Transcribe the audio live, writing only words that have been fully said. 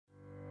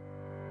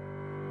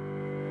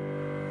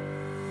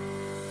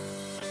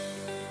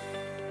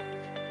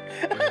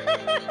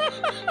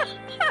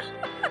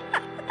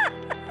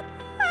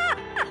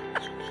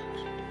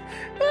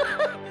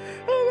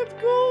Oh,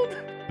 that's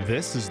gold.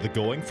 This is the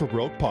Going for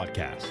Broke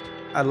podcast.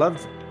 I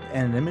loved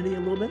anonymity a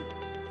little bit,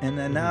 and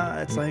then now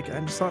it's like I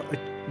just thought like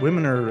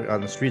women are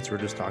on the streets were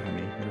just talking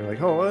to me. They're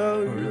like,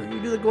 "Oh, you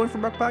do the Going for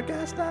Broke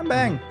podcast?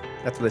 Bang!"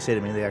 That's what they say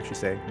to me. They actually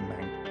say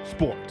bang.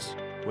 Sports.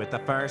 With the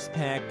first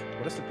pick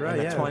What is the in draft?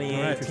 the Yeah,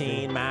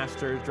 2018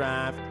 Masters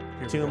draft,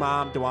 Here we to go.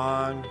 Mom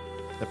Duong.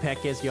 The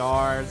pick is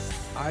yours.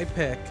 I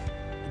pick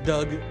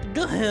Doug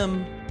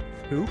Graham.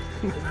 Who?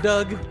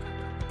 Doug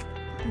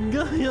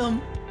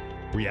Graham.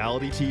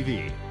 Reality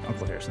TV.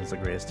 Uncle Harrison's the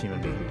greatest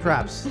human being.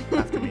 Perhaps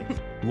after me.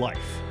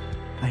 Life.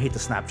 I hate the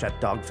Snapchat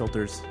dog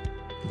filters.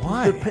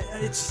 Why?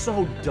 It's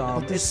so dumb.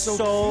 But they're It's so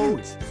so-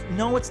 cute.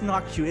 No, it's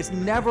not cute. It's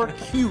never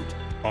cute.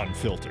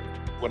 Unfiltered.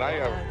 When I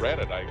read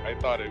it, I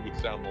thought it would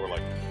sound more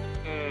like,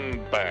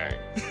 bang.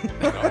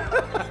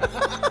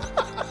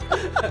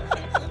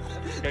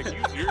 Like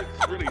it's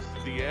really,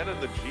 the N and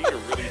the G are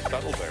really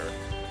subtle there.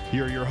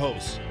 Here are your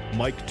hosts,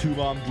 Mike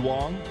Tumam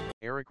Duong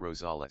Eric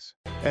Rosales.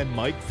 and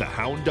Mike the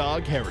Hound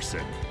Dog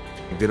Harrison.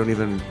 They don't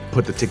even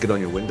put the ticket on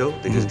your window.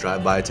 They just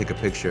drive by, take a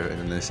picture, and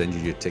then they send you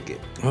your ticket.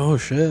 Oh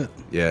shit.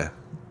 Yeah.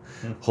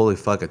 Holy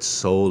fuck, it's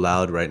so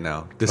loud right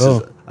now. This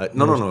Oh. is...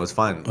 No, it's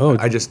fine. Oh.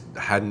 I just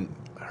hadn't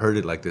heard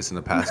it like this in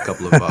the past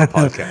couple of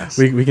podcasts.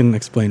 We can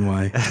explain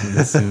why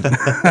soon.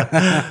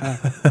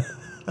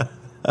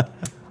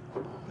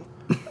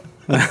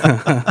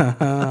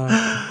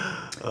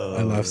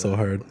 I laughed so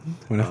hard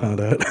when I found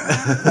out.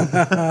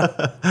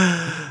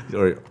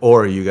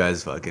 or you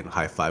guys fucking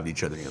high-fived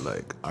each other and you're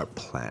like, our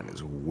plan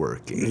is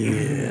working.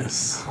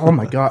 Yes. Oh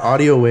my god,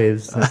 audio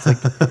waves. That's like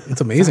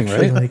It's amazing,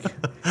 right? like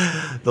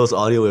Those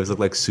audio waves look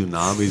like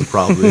tsunamis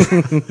probably.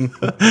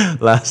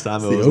 Last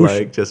time it the was ocean.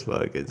 like just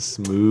fucking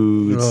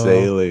smooth Oh.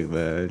 sailing,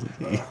 man.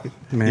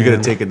 You Man. could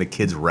have taken the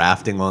kids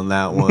rafting on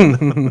that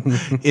one.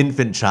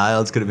 Infant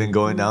childs could have been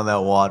going down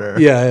that water.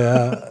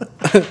 Yeah.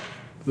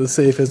 The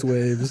safest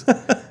waves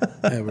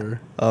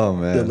ever. Oh,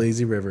 man. The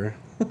lazy river.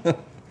 You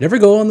ever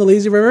go on the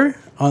lazy river?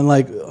 On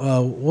like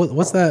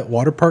what's that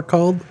water park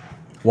called?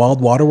 Wild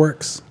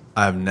Waterworks?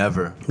 I've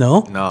never.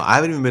 No? No, I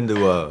haven't even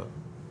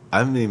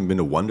been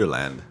to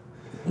Wonderland.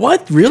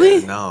 What?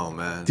 Really? No,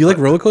 man. Do you like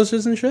roller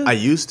coasters and shit? I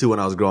used to when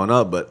I was growing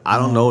up, but I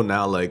don't know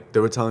now. Like,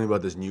 they were telling me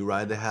about this new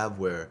ride they have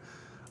where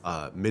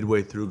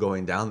midway through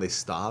going down, they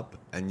stop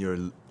and you're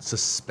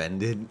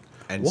suspended.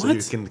 And so you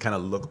What? can kind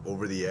of look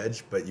over the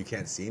edge, but you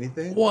can't see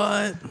anything.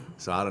 What?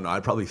 So I don't know.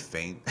 I'd probably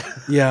faint.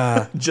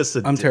 Yeah.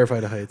 I'm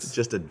terrified of heights.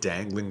 Just a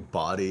dangling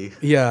body,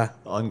 Yeah.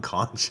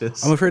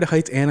 unconscious. I'm afraid of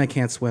heights and I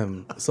can't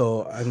swim.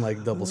 So I'm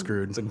like double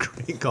screwed. It's a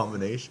great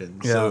combination.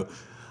 Yeah.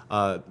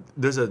 So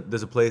there's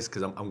a place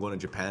because I'm going to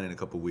Japan in a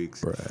couple weeks.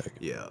 Brag.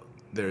 Yeah.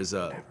 There's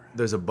a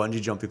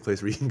bungee jumping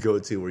place where you can go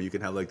to where you can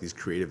have like these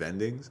creative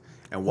endings,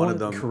 and one of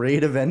them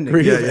creative ending.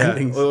 Creative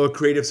endings. Oh,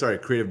 creative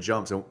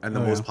jumps, and the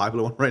Oh, most yeah.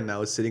 popular one right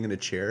now is sitting in a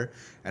chair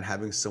and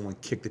having someone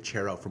kick the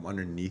chair out from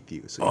underneath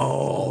you, so you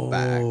fall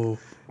back. Oh.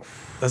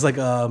 That's like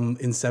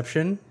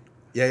Inception.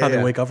 Yeah, How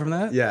they wake up from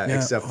that? Yeah,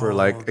 except for Oh,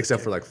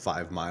 like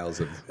 5 miles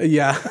of.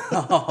 Yeah.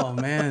 Oh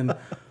man.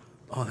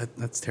 Oh,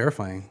 that's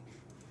terrifying.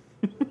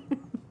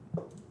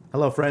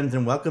 Hello, friends,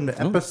 and welcome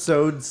to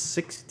episode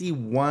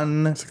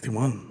 61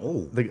 61.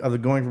 Oh, of the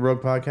Going for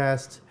Broke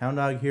podcast. Hound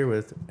Dog here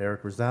with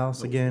Eric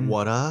Rosales again.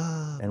 what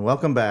up? And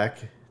welcome back.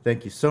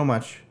 Thank you so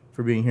much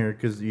for being here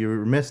because you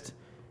were missed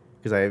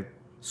because I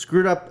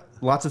screwed up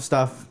lots of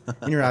stuff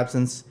in your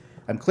absence.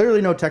 I'm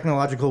clearly no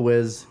technological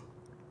whiz.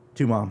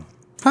 To Mom.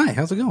 Hi.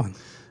 How's it going?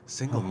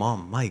 Single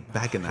mom, Mike,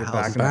 back in the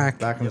house.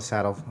 Back in the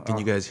saddle. Can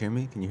you guys hear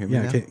me? Can you hear me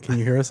Yeah. now? Can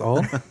you hear us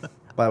all?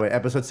 By the way,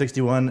 episode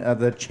 61 of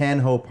the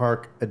Chan-Ho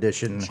Park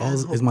edition. Oh,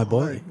 is my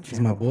boy. He's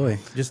my boy.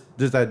 Just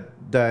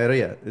that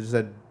diarrhea. I just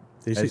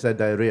said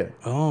diarrhea.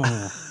 Oh.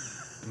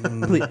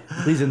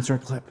 Please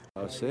insert clip.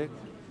 I was sick.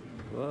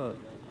 What?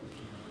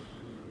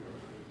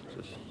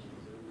 Just,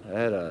 I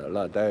had a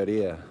lot of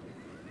diarrhea.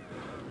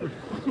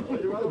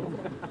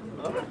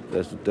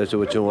 That's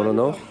what you want to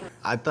know?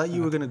 I thought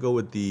you were gonna go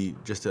with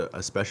just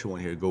a special one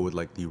here. Go with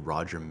like the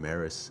Roger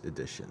Maris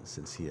edition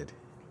since he had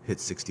hit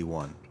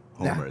 61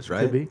 homers,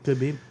 right? Could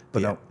be.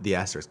 But no. The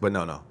asterisk, but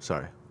no,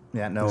 sorry.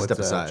 Yeah, no, Step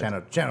it's aside.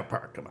 Chan-Ho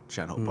Park. Come on.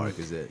 Channel Park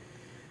is it?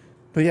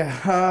 But yeah,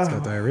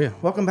 Got diarrhea.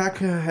 welcome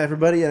back,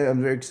 everybody.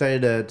 I'm very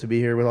excited to be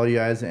here with all you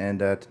guys and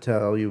to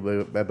tell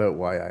you about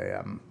why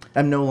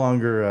I'm no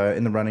longer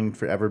in the running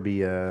for ever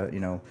be a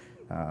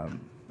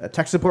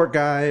tech support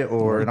guy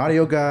or an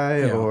audio guy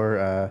Yeah.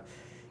 or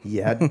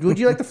would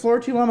you like the floor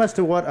to as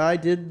to what I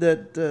did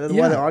that why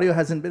Yeah. the audio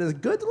hasn't been as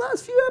good the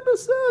last few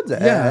episodes?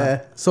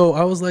 Yeah. So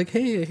I was like,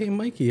 hey,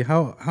 Mikey,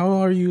 how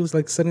are you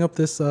like setting up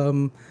this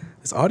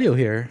this audio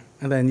here?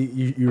 And then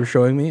you were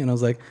showing me, and I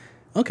was like,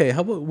 okay,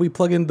 how about we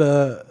plug in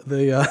the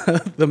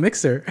the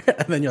mixer?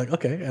 And then you're like,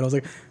 okay. And I was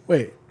like,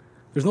 wait,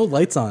 there's no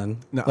lights on.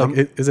 No,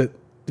 like, is it?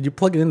 Did you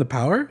plug it in the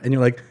power? And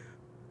you're like,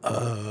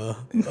 So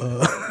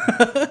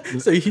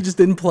he just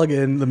didn't plug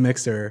in the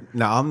mixer.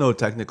 Now, I'm no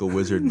technical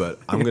wizard, but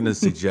I'm going to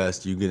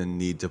suggest you're going to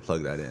need to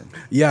plug that in.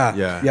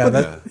 Yeah.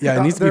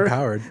 It needs to be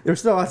powered. There's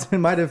still,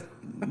 in my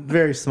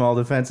very small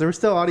defense, there was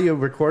still audio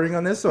recording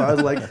on this, so I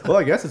was like, well,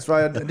 I guess it's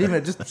right.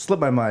 It just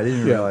slipped my mind. I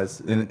didn't realize.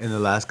 In the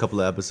last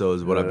couple of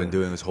episodes, what I've been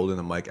doing is holding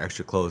the mic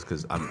extra close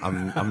because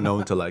I'm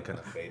known to like kind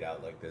of fade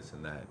out like this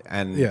and that.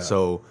 And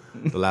so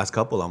the last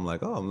couple, I'm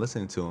like, oh, I'm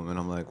listening to him, and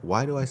I'm like,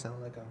 why do I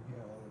sound like I'm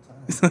here all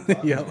the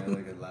time?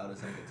 Like as loud as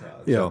I can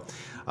talk. Yeah.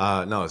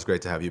 So, no, it's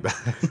great to have you back.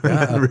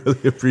 I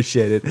really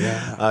appreciate it.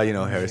 Yeah.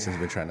 Harrison's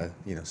been trying to,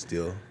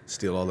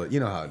 steal all the, you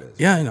know how it is.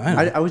 Yeah, I know.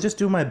 I was just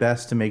doing my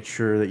best to make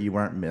sure that you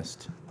weren't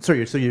missed.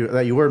 Sorry,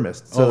 that you were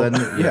missed. So then,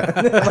 you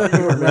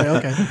were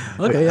missed.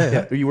 Okay,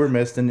 yeah. You were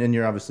missed, and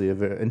you're obviously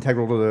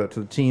integral to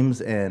the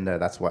teams, and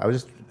that's why I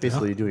was just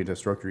basically doing it to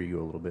stroke your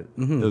ego a little bit.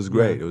 It was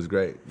great. It was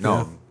great.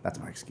 No, that's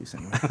my excuse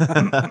anyway.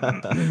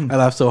 I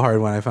laughed so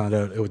hard when I found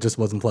out it just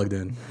wasn't plugged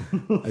in.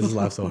 I just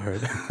laughed so hard.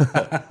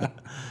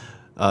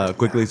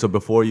 Quickly, so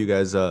before you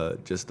guys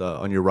just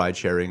on your ride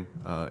sharing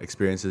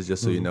experiences,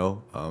 just so you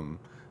know,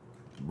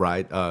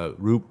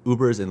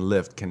 Ubers and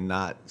Lyft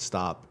cannot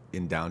stop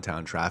in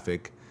downtown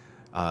traffic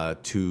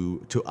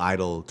to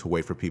idle to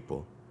wait for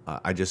people.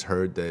 I just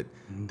heard that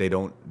they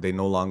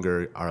no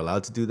longer are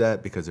allowed to do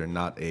that because they're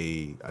not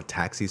a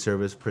taxi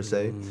service per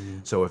se.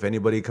 So if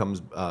anybody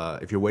comes,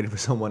 if you're waiting for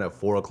someone at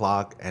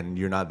 4:00 and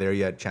you're not there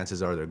yet,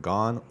 chances are they're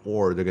gone,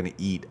 or they're gonna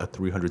eat a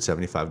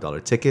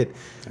 $375 ticket.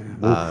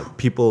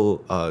 People,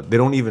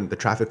 the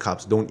traffic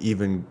cops don't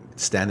even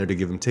stand there to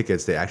give them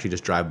tickets. They actually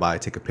just drive by,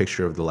 take a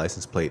picture of the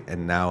license plate,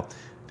 and now.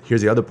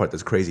 Here's the other part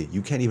that's crazy.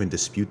 You can't even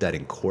dispute that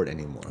in court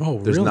anymore. Oh,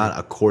 There's really? not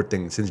a court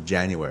thing since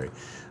January.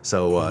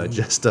 So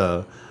just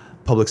a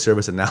public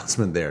service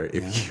announcement there.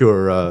 If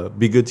you're,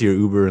 be good to your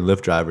Uber and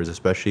Lyft drivers,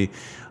 especially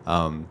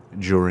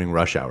during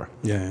rush hour.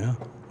 Yeah.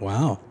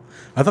 Wow.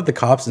 I thought the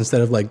cops,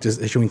 instead of like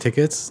just issuing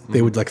tickets,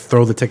 they would like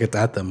throw the ticket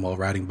at them while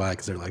riding by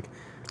because they're like,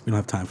 we don't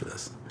have time for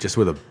this. Just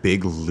with a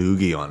big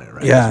loogie on it,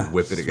 right? Yeah. Just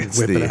whip it against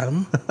Whip it at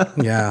them.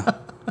 Yeah.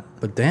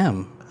 But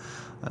damn.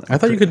 I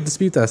thought you could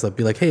dispute that stuff.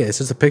 Be like, hey, it's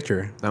just a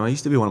picture. Now, it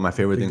used to be one of my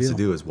favorite things deal. to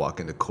do is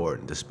walk into court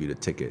and dispute a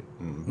ticket.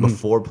 And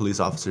before police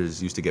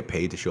officers used to get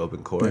paid to show up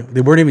in court. Yeah.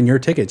 They weren't even your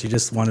tickets. You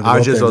just wanted to I go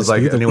up there and was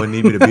like, dispute them. anyone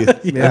need me to be?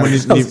 Yeah,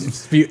 just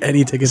dispute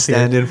any tickets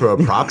stand here. in for a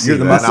proxy.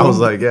 the Man. I muscle. was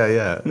like,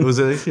 yeah. It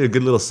was actually a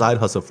good little side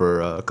hustle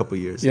for a couple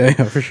of years. Yeah,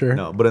 for sure.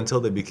 No, but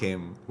until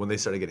when they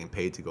started getting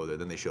paid to go there,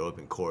 then they showed up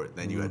in court.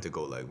 Then you had to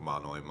go like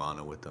mano a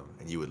mano with them,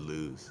 and you would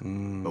lose.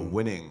 But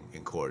winning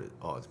in court,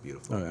 it's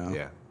beautiful. Oh,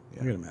 yeah. I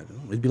Yeah. can imagine.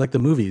 It'd be like the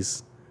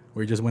movies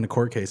where you just win a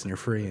court case and you're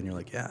free and you're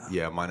like, yeah.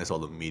 Yeah, minus all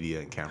the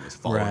media and cameras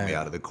following me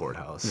out of the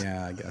courthouse.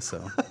 Yeah, I guess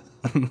so.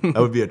 That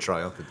would be a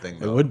triumphant thing,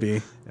 It though. would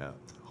be. Yeah.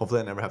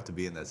 Hopefully I never have to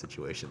be in that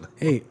situation.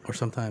 Hey, or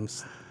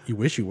sometimes you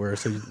wish you were,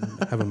 so you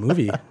have a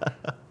movie. It'd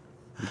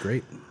be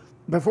great.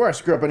 Before I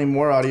screw up any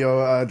more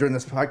audio during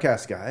this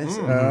podcast, guys,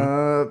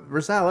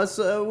 Rosales,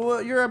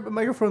 you're at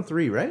microphone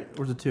 3, right?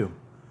 Or is it 2?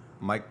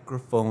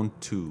 Microphone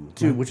 2.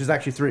 2, which is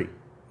actually 3.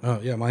 Oh,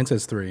 yeah, mine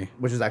says 3.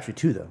 Which is actually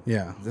 2, though.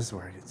 Yeah. This is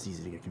where it's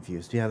easy to get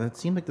confused. Yeah, that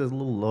seemed like there's a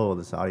little low of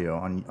this audio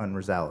on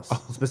Rosales,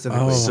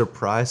 specifically. Oh.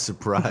 Surprise,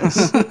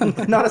 surprise.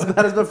 Not as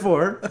bad as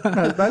before.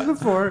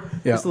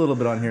 Yeah. Just a little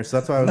bit on here. So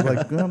that's why I was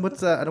like, what's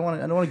that? I don't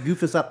want to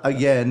goof this up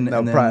again. Now,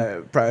 and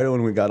then, prior to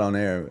when we got on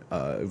air,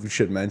 we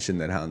should mention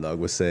that Hound Dog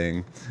was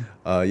saying,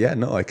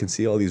 I can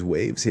see all these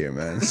waves here,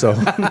 man. So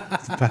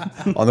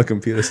on the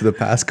computer, so the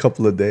past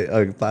couple of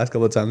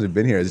times we've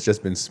been here, it's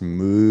just been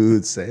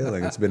smooth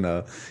sailing. It's been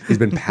he's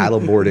been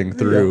paddleboarding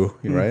through,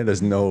 right?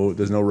 There's no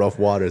rough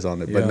waters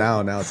on it. But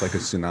now it's like a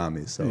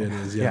tsunami. So It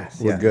is, yeah. Yes,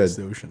 we're yeah. good. It's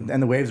the ocean.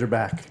 and the waves are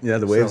back. Yeah,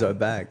 the waves are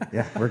back.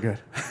 Yeah, we're good.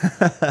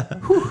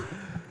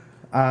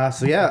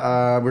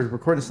 We're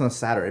recording this on a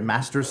Saturday.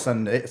 Masters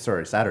Sunday.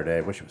 Sorry, Saturday.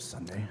 I wish it was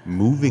Sunday.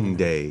 Moving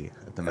day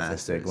at the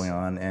Masters Day Masters. going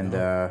on,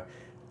 and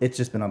it's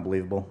just been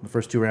unbelievable. The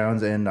first 2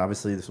 rounds, and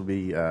obviously this will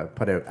be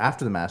put out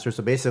after the Masters.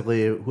 So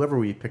basically, whoever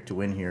we pick to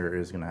win here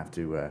is going to have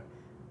to.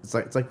 It's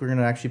like we're going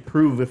to actually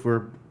prove if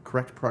we're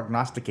correct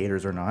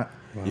prognosticators or not.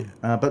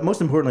 Wow. But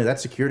most importantly, that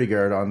security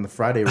guard on the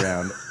Friday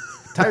round,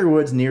 Tiger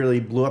Woods nearly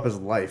blew up his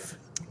life.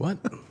 What?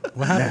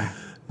 What happened?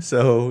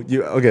 So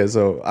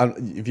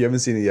if you haven't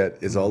seen it yet,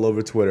 it's all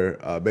over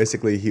Twitter.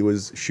 Basically, he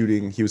was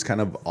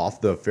kind of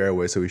off the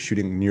fairway, so he's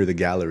shooting near the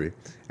gallery,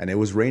 and it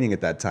was raining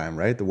at that time,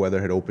 right? The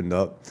weather had opened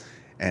up,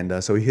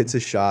 and so he hits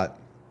his shot,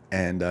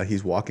 and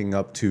he's walking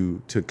up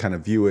to kind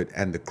of view it,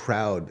 and the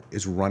crowd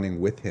is running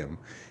with him,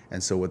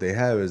 and so what they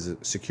have is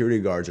security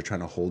guards are trying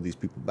to hold these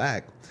people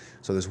back.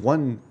 So this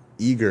one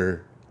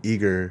eager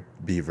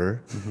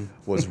beaver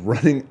was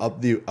running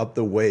up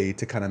the way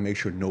to kind of make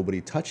sure nobody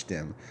touched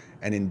him,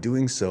 and in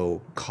doing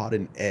so caught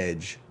an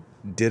edge,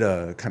 did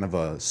a kind of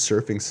a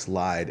surfing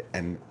slide,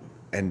 and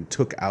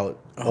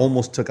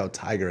almost took out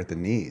Tiger at the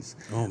knees.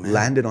 Oh, man.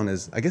 Landed on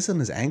his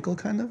ankle,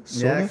 kind of.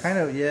 Yeah, kind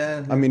of.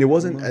 Yeah. I mean, it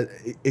wasn't.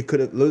 It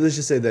could have. Let's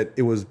just say that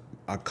it was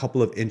a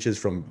couple of inches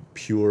from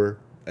pure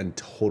and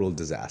total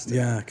disaster.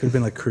 Yeah, it could have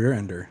been like career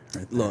ender.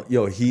 Right there. Look,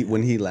 yo,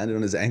 when he landed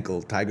on his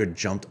ankle, Tiger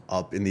jumped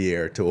up in the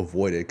air to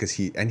avoid it because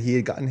he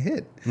had gotten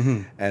hit,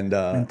 and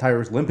Tiger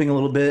was limping a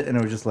little bit, and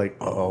it was just like,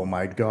 oh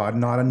my god,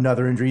 not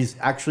another injury. He's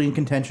actually in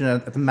contention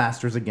at the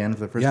Masters again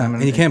for the first Yeah, time.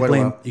 and you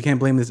can't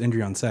blame this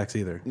injury on sex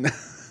either.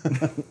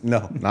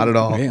 no, not at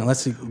all. Okay,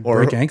 unless you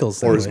break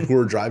ankles. or that way.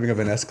 poor driving of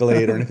an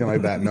Escalade or anything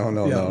like that.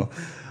 No.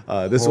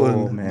 This Oh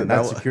one, man,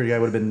 that security guy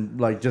would have been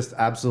like just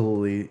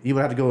absolutely. He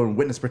would have to go in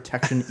witness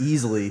protection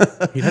easily.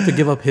 He'd have to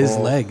give up his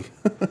leg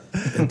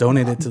and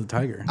donate it to the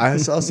Tiger. I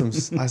saw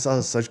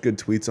such good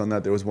tweets on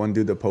that. There was one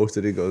dude that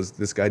posted. He goes,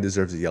 "This guy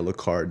deserves a yellow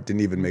card.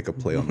 Didn't even make a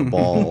play on the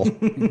ball."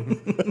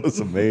 It was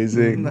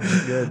amazing.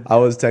 Good. I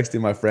was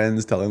texting my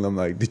friends, telling them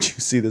like, "Did you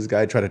see this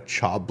guy try to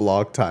chop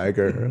block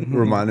Tiger?"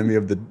 Reminded me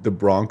of the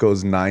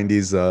Broncos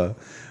 '90s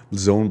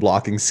zone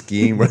blocking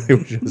scheme where they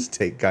would just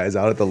take guys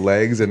out at the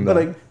legs. And But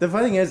like the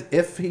funny thing is,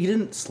 if he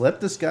didn't slip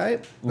this guy,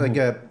 like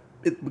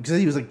because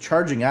he was like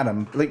charging at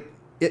him, like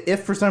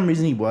if for some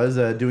reason he was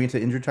doing it to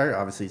injure Tiger,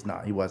 obviously he's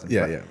not. He wasn't.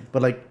 Yeah, but, yeah.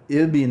 But like it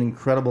would be an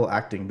incredible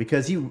acting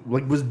because he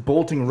like was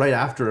bolting right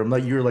after him.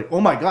 Like you're like,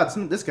 oh my god,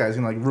 this guy's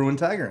gonna like ruin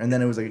Tiger, and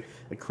then it was like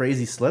a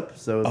crazy slip.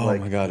 So it was Oh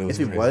like, my God, it was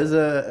if crazy. it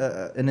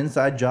was an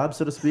inside job,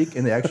 so to speak,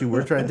 and they actually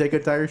were trying to take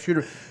out Tiger, if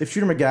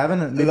Shooter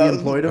McGavin maybe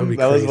employed him,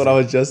 that was what I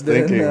was just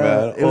then, thinking,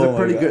 man. it was Oh a my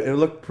pretty God. good. It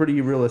looked pretty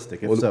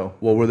realistic. If so.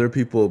 Well, were there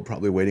people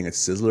probably waiting at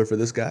Sizzler for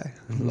this guy?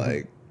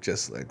 Like,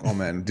 just like, oh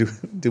man,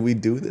 do we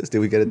do this? Did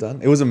we get it done?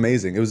 It was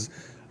amazing. It was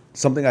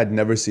something I'd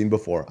never seen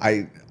before.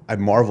 I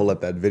marvel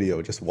at that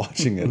video just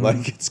watching it.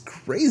 Like, it's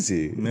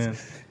crazy. Yeah.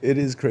 It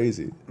is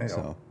crazy. I know.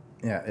 So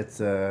Yeah, it's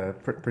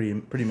pretty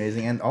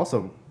amazing, and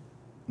also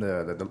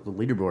the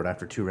leaderboard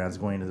after 2 rounds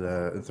going into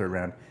the third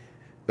round.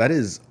 that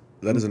is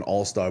an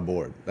all-star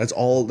board. That's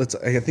all. That's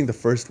I think the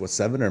first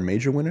 7 are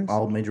major winners.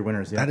 All major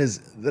winners. Yeah, That is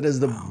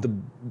the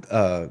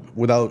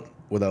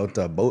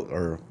without boat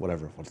or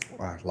whatever.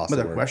 I lost the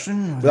without word.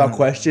 question. Without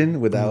question.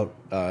 Without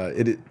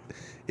it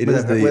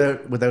is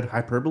without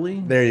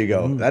hyperbole. There you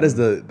go. That is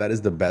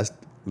the best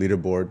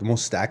leaderboard, the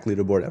most stacked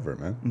leaderboard ever,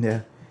 man.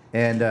 Yeah,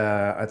 and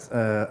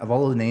of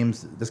all of the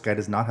names, this guy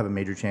does not have a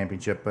major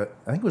championship. But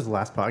I think it was the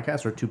last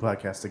podcast or 2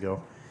 podcasts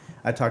ago,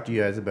 I talked to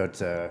you guys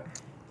about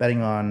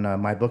betting on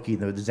my bookie,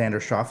 the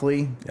Xander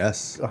Schauffele,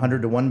 Yes.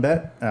 100 to 1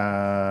 bet,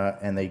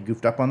 and they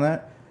goofed up on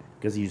that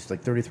because he used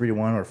like 33 to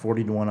 1 or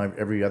 40 to 1 on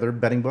every other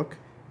betting book.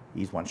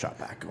 He's one shot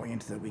back going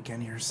into the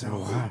weekend here, so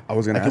I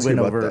was going to could ask you win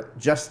about over that.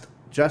 just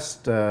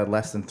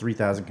less than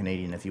 3,000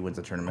 Canadian if he wins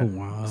the tournament. Oh,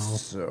 wow.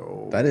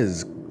 So That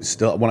is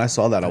still. When I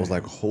saw that, I was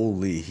like,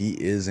 "Holy, he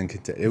is in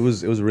contention." It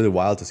was really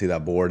wild to see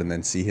that board and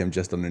then see him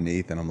just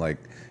underneath, and I'm like,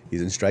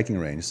 he's in striking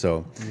range.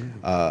 So,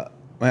 man,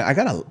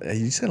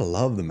 you just gotta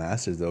love the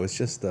Masters, though. It's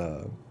just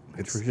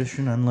it's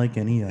tradition unlike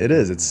any other. it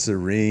is. It's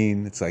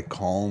serene. It's like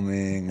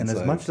calming. And it's as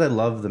like, much as I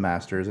love the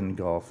Masters and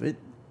golf,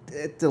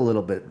 it's a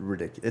little bit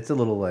ridiculous. It's a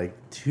little like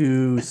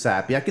too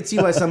sappy. I could see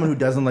why someone who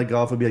doesn't like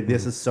golf would be like,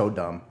 "This is so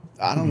dumb."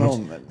 I don't know,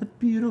 man. The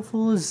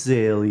beautiful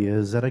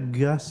azaleas at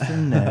Augusta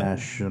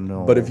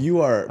National. But if you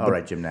are, all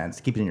right, Jim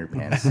Nance, keep it in your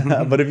pants.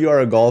 but if you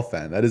are a golf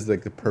fan, that is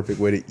like the perfect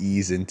way to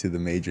ease into the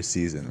major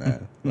season,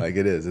 man. Like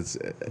it is.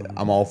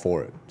 I'm all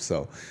for it.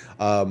 So,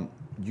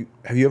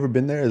 have you ever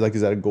been there? Like,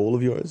 is that a goal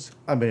of yours?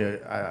 I mean,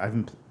 I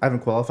haven't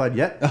qualified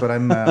yet, but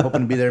I'm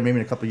hoping to be there maybe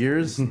in a couple of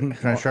years. Trying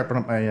to sharpen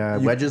up my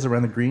wedges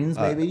around the greens,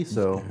 maybe.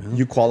 So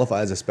You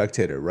qualify as a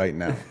spectator right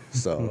now.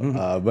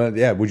 So, but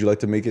yeah, would you like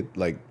to make it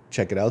like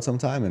check it out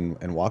sometime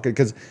and walk it?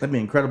 Because that'd be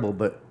incredible.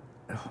 But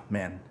oh,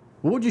 man,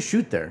 what would you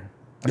shoot there?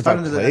 If I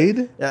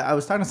played? Yeah, I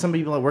was talking to some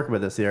people that work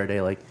about this the other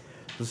day. Like,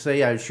 let's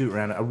say I shoot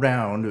around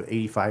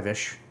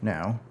 85-ish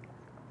now,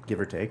 give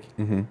or take.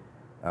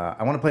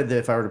 I want to play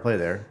if I were to play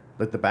there,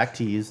 like the back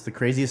tees, the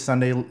craziest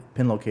Sunday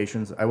pin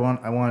locations. I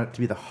want it to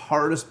be the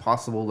hardest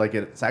possible. Like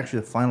it's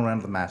actually the final round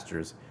of the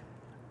Masters.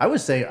 I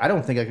would say I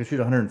don't think I could shoot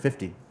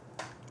 150.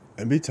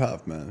 it'd be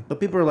tough, man. But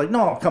people are like,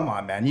 no, come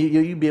on, man.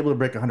 You'd be able to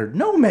break 100.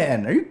 No,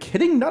 man. Are you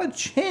kidding? Not a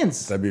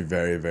chance. That'd be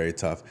very, very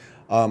tough.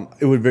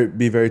 It would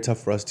be very tough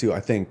for us too. I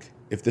think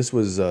if this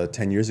was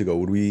 10 years ago,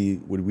 would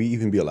we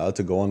even be allowed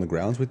to go on the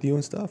grounds with you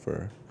and stuff,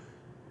 or?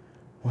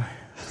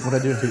 What I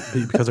do?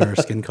 Because of our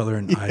skin color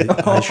and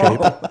eye shape.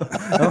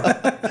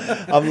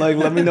 I'm like,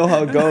 let me know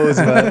how it goes,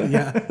 man.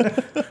 Yeah.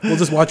 We'll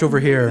just watch over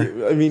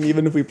here. I mean,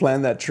 even if we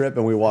planned that trip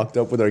and we walked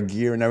up with our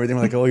gear and everything,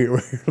 we're like, oh, we're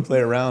here to play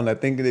around. I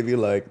think they'd be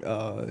like,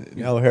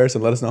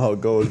 Harrison, let us know how it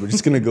goes. We're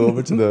just gonna go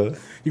over to the.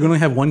 You're gonna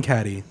have one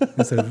caddy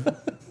instead of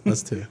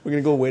us 2. We're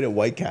gonna go wait at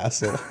White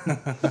Castle.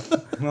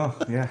 Well,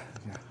 yeah.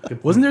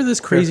 Wasn't there this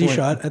crazy point.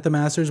 shot at the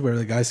Masters where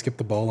the guy skipped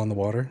the ball on the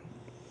water?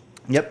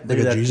 Yep. They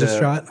Like do a that, Jesus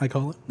shot, I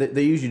call it.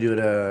 They usually do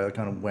it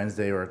kind of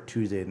Wednesday or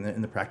Tuesday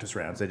in the practice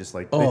rounds. They just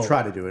they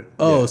try to do it.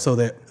 Oh, Yeah. so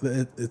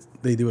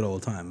they do it all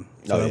the time.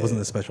 So Oh, that yeah, wasn't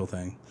yeah. a special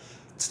thing.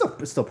 It's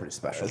still pretty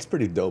special. It's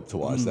pretty dope to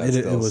watch that.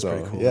 It still, was so,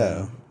 pretty cool, Yeah.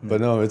 yeah.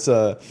 But no, it's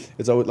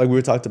always, like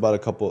we talked about a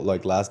couple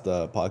like last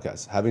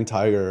podcast. Having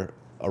Tiger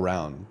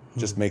around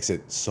just makes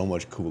it so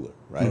much cooler,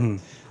 right?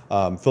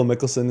 Phil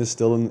Mickelson is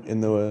still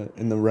in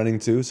the running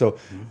too. So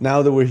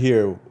now that we're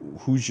here,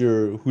 who's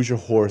your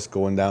horse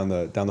going down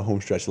the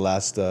home stretch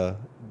last to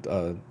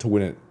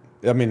win it?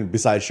 I mean,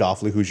 besides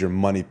Shoffley, who's your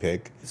money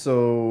pick?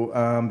 So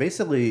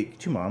basically,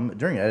 Tumam,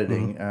 during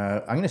editing,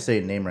 I'm going to say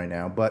a name right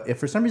now, but if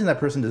for some reason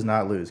that person does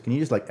not lose, can you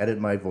just like edit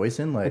my voice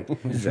in like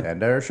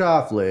Xander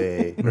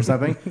Shoffley or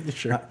something?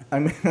 Sure.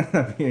 I'm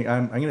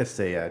going to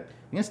say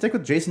I'm going to stick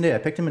with Jason Day. I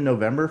picked him in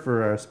November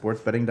for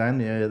Sports Betting Dime,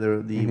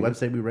 the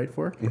website we write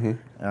for.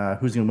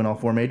 Who's going to win all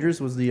 4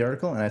 majors was the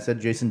article, and I said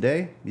Jason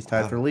Day. He's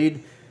tied for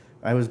lead.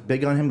 I was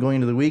big on him going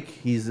into the week.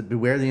 He's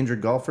beware the injured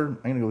golfer. I'm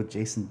going to go with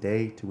Jason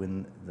Day to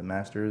win the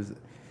Masters.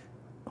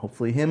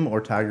 Hopefully him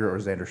or Tiger or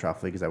Xander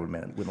Shoffley because I would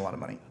win a lot of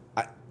money.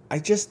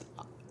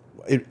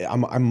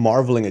 I'm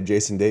marveling at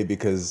Jason Day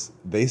because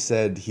they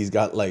said he's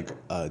got like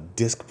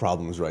disc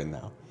problems right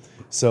now.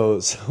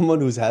 So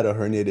someone who's had a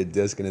herniated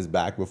disc in his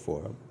back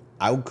before,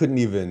 I don't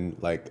even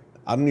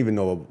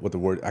know what the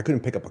word, I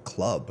couldn't pick up a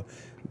club,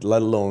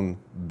 let alone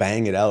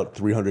bang it out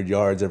 300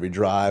 yards every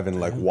drive and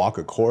like walk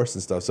a course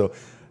and stuff. So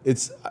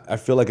I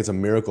feel like it's a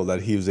miracle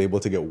that he was able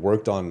to get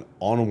worked on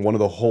one of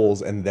the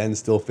holes and then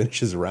still finish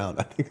his round.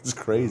 I think it's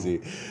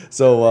crazy.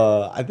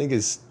 So I think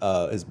his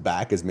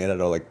back is made out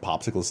of like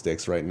popsicle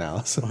sticks right now.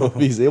 So if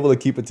he's able to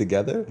keep it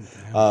together,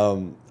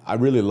 I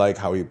really like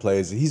how he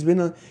plays. He's been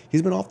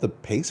off the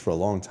pace for a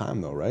long time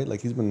though, right?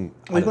 Like he's won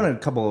a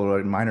couple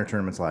of minor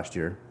tournaments last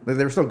year.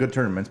 They were still good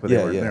tournaments, but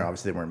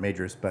obviously they weren't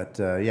majors. But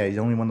he's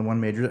only won the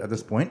one major at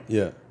this point.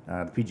 Yeah.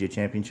 The PGA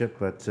Championship,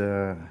 but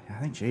I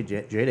think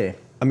J-Day.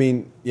 I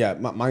mean, yeah,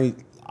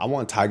 I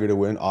want Tiger to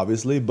win,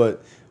 obviously,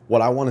 but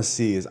what I want to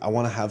see is I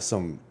want to have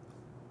some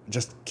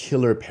just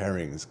killer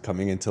pairings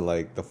coming into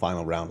like the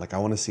final round. Like I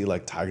want to see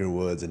like Tiger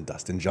Woods and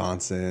Dustin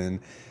Johnson,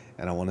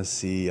 and I want to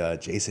see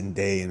Jason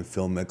Day and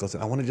Phil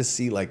Mickelson. I want to just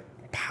see like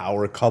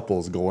power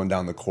couples going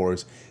down the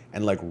course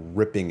and like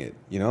ripping it.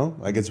 You know,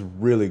 like it's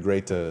really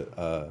great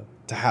to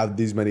have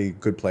these many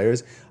good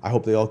players. I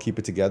hope they all keep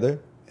it together.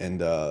 And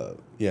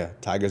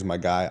Tiger's my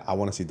guy. I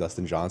want to see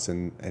Dustin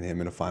Johnson and him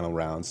in a final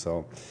round.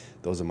 So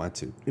those are my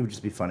 2. It would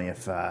just be funny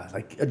if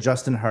like a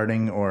Justin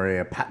Harding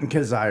or a Patton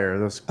Kazire,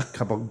 those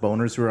couple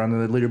boners who are on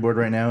the leaderboard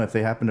right now, if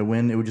they happen to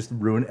win, it would just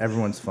ruin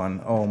everyone's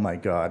fun. Oh my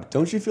God.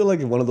 Don't you feel like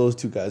if one of those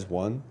 2 guys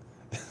won,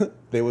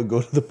 they would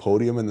go to the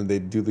podium and then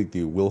they'd do like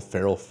the Will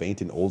Ferrell feint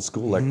in Old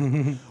School? Like,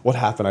 what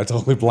happened? I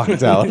totally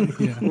blacked out.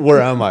 Where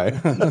am I?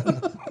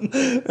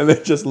 And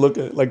they just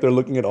they're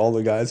looking at all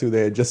the guys who they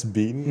had just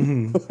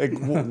beaten. Like,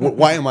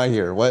 why am I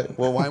here? Why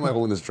am I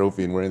holding this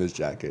trophy and wearing this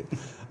jacket?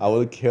 I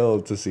would have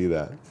killed to see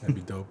that. That'd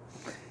be dope.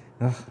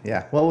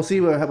 Yeah. Well, we'll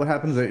see what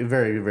happens.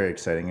 Very, very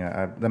exciting.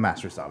 The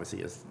Masters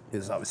obviously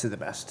is obviously the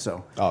best.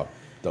 So. Oh,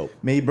 dope.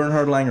 Maybe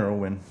Bernhard Langer will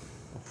win.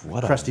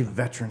 What crusty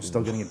veteran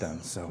still getting it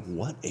done. So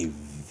what a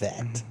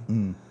vet.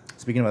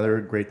 Speaking of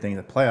other great things,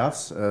 the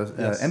playoffs,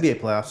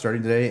 NBA playoffs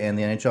starting today, and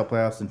the NHL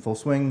playoffs in full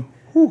swing.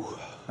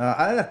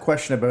 I had a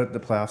question about the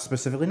playoffs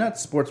specifically, not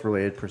sports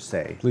related per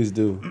se. Please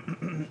do.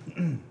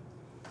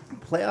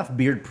 Playoff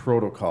beard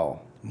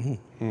protocol.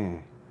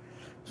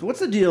 So what's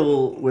the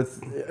deal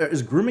with?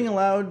 Is grooming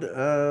allowed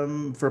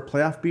for a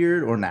playoff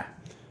beard or nah?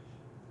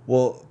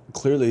 Well,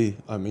 clearly,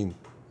 I mean.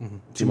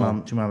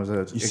 Tumam is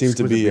a. You seem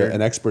to be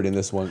an expert in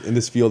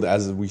this field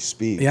as we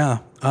speak. Yeah,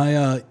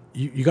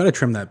 you got to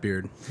trim that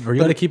beard, or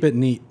you got to keep it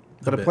neat.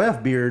 But a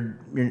playoff beard,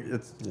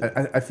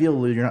 I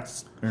feel you're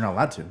not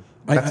allowed to.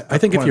 I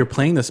think if you're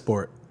playing the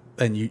sport,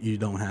 then you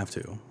don't have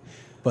to.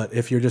 But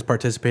if you're just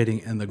participating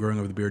in the growing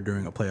of the beard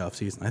during a playoff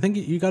season, I think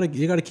you got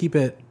to keep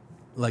it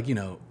like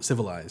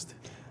civilized.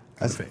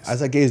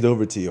 As I gazed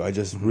over to you, I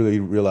just really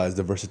realized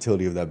the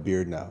versatility of that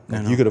beard now.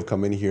 Like you could have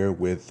come in here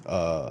with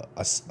a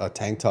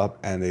tank top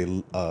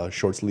and a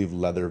short sleeve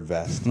leather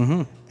vest,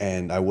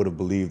 and I would have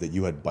believed that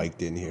you had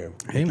biked in here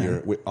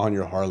on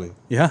your Harley.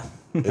 Yeah,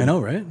 I know,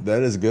 right?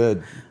 That is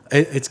good.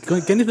 It's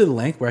getting to the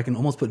length where I can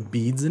almost put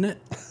beads in it.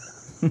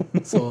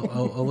 So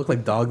I'll look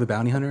like Dog the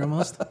Bounty Hunter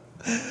almost.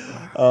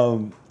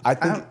 I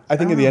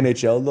think in the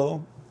NHL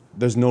though,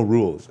 there's no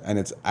rules, and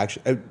it's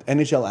actually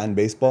NHL and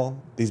baseball.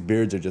 These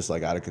beards are just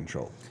like out of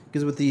control.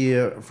 Because with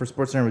the for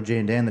Sports Center with Jay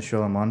and Dan, the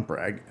show I'm on,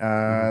 brag.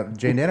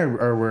 Jay and Dan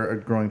are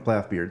growing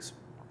playoff beards,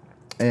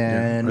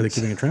 and are they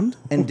keeping it trimmed?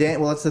 And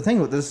Dan, well, that's the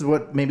thing. This is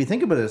what made me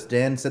think about this.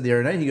 Dan said the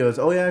other night, he goes,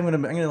 "Oh yeah, I'm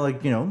gonna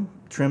like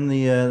trim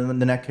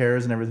the neck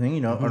hairs and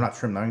everything, or not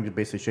trim them. I'm gonna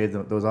basically shave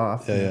those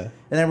off." Yeah.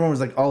 And everyone was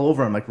like all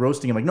over him, like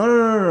roasting him, like,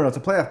 no, it's a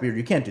playoff beard.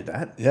 You can't do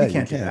that. Yeah, you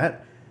can't do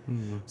that.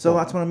 So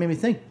that's what it made me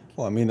think.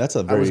 Well, I mean, that's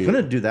a very... I was going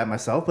to do that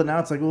myself, but now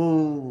it's like,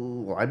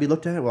 will I be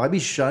looked at? Will I be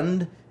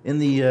shunned in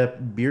the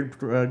beard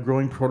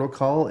growing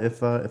protocol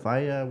if I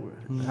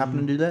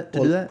happen to do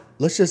that?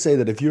 Let's just say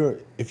that if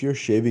you're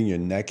shaving your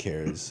neck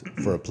hairs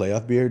for a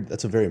playoff beard,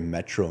 that's a very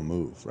metro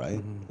move,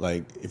 right?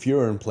 Like, if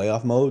you're in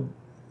playoff mode,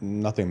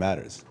 nothing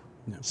matters.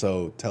 No.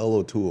 So tell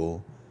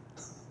O'Toole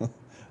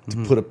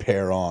to put a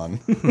pair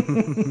on.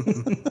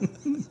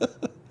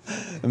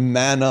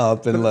 Man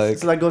up and like...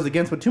 So that goes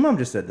against what Tumam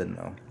just said then,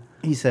 though.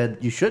 He said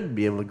you should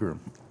be able to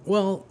groom.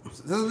 Well,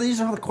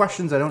 These are all the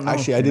questions I don't know.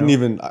 Actually, I didn't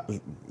even.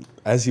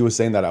 As he was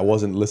saying that, I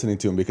wasn't listening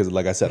to him because,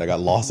 like I said, I got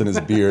lost in his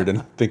beard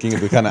and thinking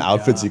of the kind of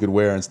outfits you could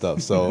wear and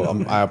stuff.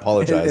 So I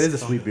apologize. It is a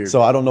sweet beard.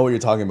 So I don't know what you're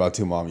talking about,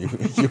 too, Mom.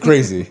 You're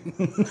crazy.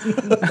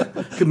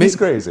 He's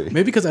crazy.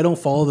 maybe because I don't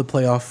follow the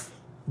playoff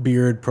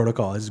beard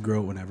protocol. I just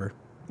grow it whenever.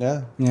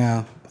 Yeah.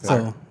 Yeah.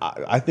 So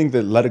I think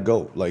that let it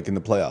go, like in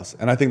the playoffs,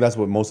 and I think that's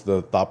what most of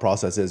the thought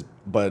process is.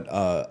 But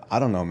I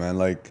don't know, man.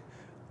 Like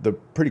they're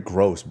pretty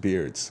gross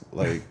beards.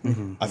 Like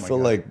I feel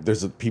like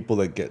there's people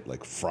that get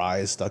like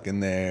fries stuck in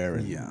there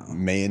and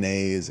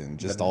mayonnaise and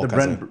just all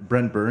kinds of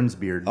Brent Burns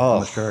beard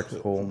on the Sharks.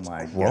 Oh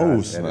my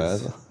gross, god, man.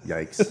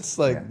 Yikes! It's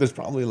like there's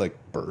probably like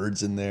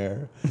birds in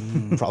there.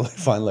 Probably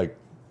find like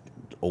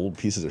old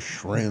pieces of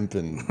shrimp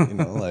and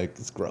like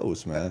it's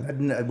gross, man.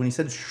 When you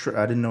said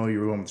I didn't know you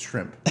were going with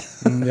shrimp.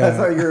 I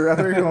thought you were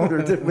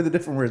going with a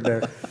different word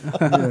there.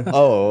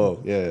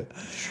 Yeah.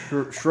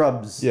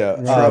 Shrubs. Yeah.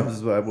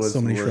 Shrubs was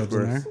so many the word shrubs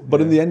in there.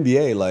 But in the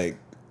NBA, like,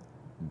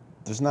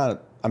 there's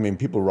not. I mean,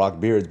 people rock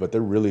beards, but they're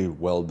really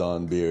well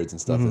done beards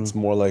and stuff. It's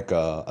more like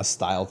a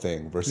style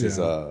thing versus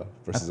a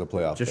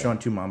playoff. Just thing. showing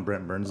two Mom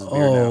Brent Burns' beard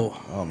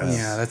now. Oh man.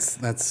 yeah,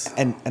 that's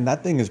And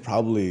that thing is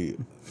probably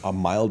a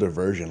milder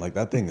version. Like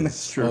that thing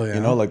is true. Oh,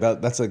 yeah. like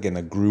that's like in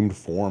a groomed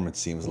form. It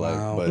seems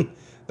Wow. like, but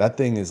that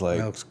thing is like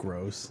that looks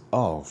gross.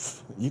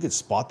 you could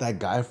spot that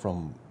guy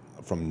from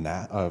the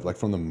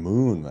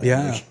moon, man.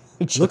 Yeah, Like,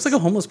 it looks like a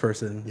homeless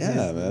person. Yeah, He's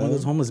man. One of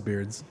those homeless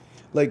beards.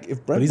 Like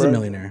if Brent But he's a Burns-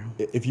 millionaire.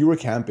 If you were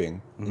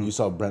camping and you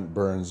saw Brent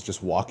Burns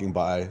just walking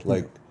by,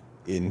 like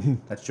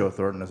in That's Joe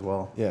Thornton as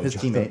well. yeah, His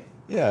Joe teammate. Thornton.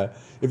 Yeah,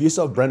 if you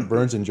saw Brent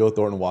Burns and Joe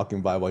Thornton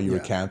walking by while you were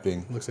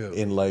camping Looks like a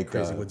in like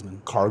crazy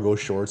woodsman. cargo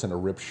shorts and a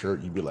ripped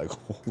shirt, you'd be like,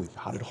 "Holy,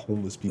 how did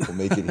homeless people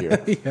make it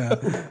here?" Yeah,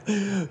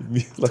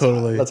 Let's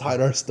let's hide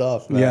our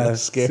stuff, man. yeah, I'm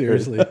scared.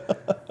 seriously.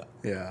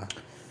 Yeah,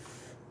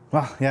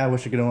 Well, yeah, I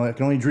wish I could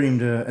only dream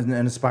to and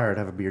aspire to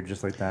have a beard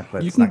just like that,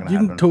 but you it's not can gonna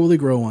happen. totally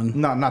grow one.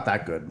 Not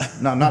that good.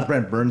 Not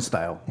Brent Burns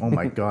style. Oh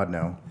my god,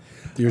 no.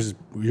 Yours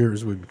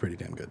would be pretty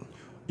damn good.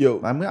 Yo,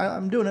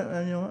 I'm doing it.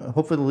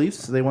 Hopefully the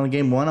Leafs, they won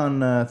game 1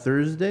 on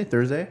Thursday.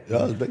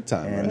 yeah, it's big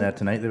time, And right?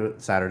 tonight,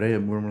 Saturday,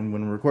 when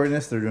we're recording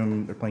this, they're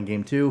playing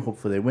game 2.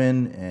 Hopefully they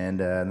win, and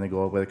they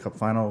go all the way to the Cup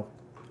final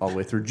all the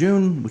way through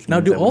June. Which Now,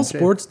 means do that all wins shape.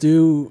 sports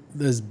do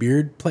this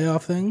beard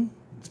playoff thing?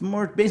 It's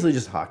more basically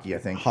just hockey, I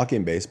think. Hockey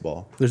and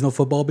baseball. There's no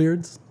football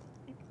beards.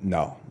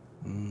 No,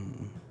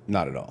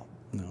 not at all.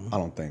 No, I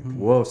don't think.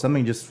 Whoa!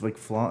 Something just like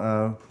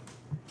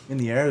in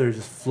the air. They're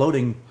just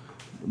floating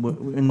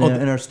in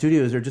our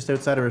studios. They're just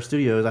outside of our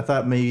studios. I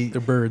thought maybe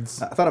They're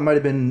birds. I thought it might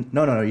have been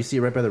no. You see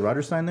it right by the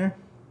Rogers sign there.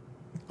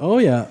 Oh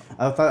yeah,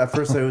 I thought at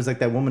first it was like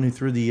that woman who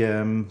threw the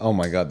Oh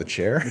my God, the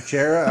chair.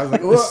 chair. I was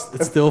like, whoa.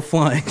 it's still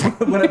flying.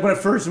 when at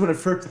first, I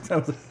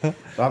was like,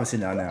 obviously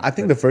now. I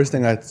think the first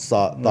thing I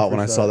thought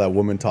when I saw that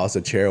woman toss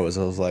a chair was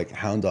I was like,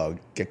 Hound Dog,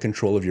 get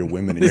control of your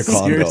women in your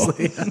condo.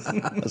 Seriously.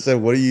 I said,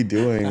 what are you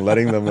doing,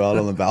 letting them out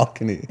on the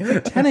balcony?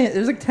 It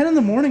was like 10 in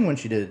the morning when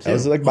she did it too. I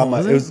was like by my.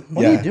 was It it? was.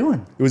 What are you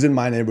doing? It was in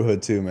my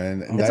neighborhood too,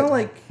 man. And It's not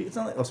like.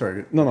 Oh,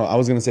 sorry. No, I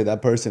was gonna say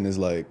that person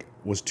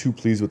was too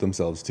pleased with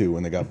themselves too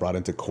when they got brought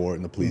into court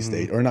in the police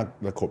station, or not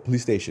the court,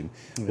 police station.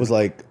 Was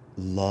like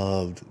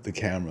loved the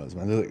cameras,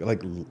 man. They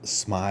like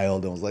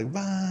smiled and was like,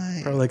 bye.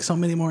 Probably like so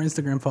many more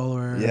Instagram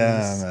followers.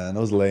 Yeah, man,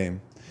 that was lame.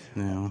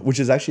 Yeah.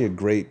 Which is actually a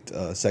great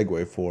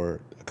segue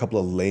for a couple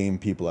of lame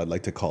people I'd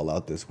like to call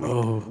out this week.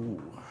 Oh,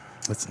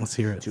 let's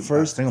hear it.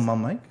 First single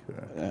mom Mike.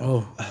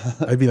 Oh,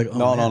 I'd be like, oh,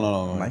 No, man.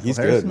 no. Michael He's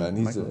Harrison? good,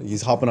 man. Michael.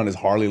 He's hopping on his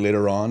Harley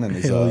later on, and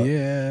his Hell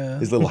yeah.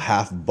 his little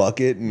half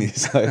bucket, and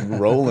he's like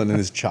rolling in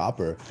his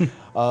chopper.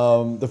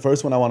 The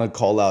first one I want to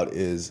call out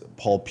is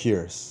Paul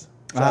Pierce.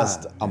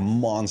 Just a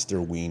monster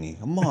weenie.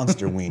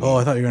 Oh,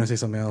 I thought you were gonna say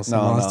something else. No,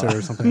 a monster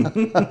or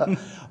something.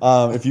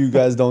 If you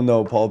guys don't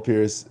know, Paul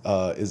Pierce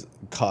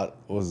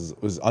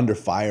was under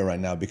fire right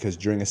now because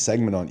during a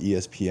segment on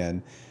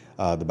ESPN,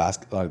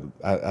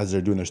 as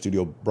they're doing their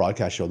studio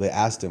broadcast show, they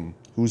asked him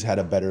who's had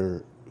a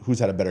better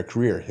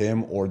career,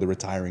 him or the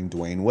retiring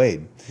Dwayne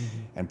Wade.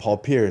 And Paul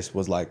Pierce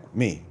was like,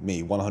 me,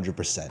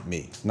 100%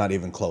 me, not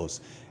even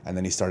close. And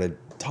then he started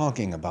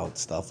talking about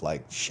stuff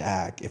like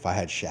Shaq. If I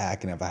had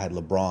Shaq and if I had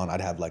LeBron,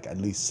 I'd have like at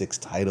least 6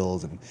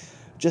 titles, and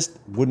just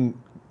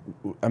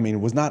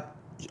was not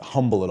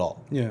humble at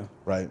all. Yeah.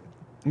 Right?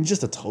 He's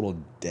just a total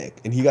dick.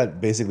 And he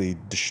got basically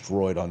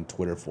destroyed on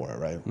Twitter for it,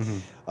 right?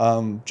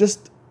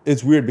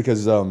 It's weird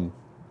because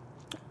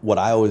what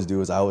I always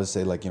do is I always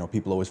say, like,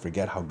 people always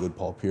forget how good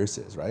Paul Pierce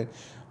is, right?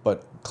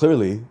 But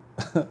clearly,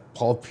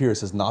 Paul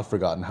Pierce has not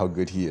forgotten how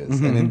good he is.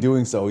 And in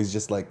doing so, he's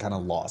just like kind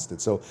of lost it.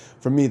 So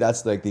for me,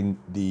 that's like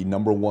the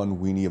number one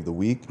weenie of the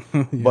week.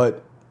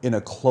 But in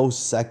a close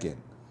second.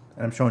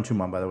 And I'm showing two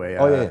mom, by the way.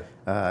 Oh, yeah.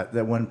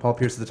 That when Paul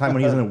Pierce, at the time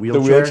when he was in a The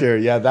wheelchair. wheelchair,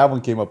 yeah, that one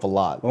came up a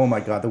lot. Oh my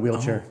God, the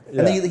wheelchair.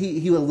 yeah. And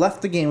he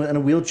left the game in a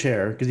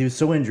wheelchair because he was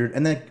so injured.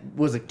 And then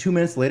was like 2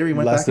 minutes later he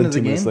went Less back than into the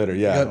 2 game. minutes later,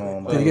 yeah.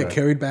 Oh, Did he get God.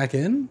 carried back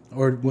in,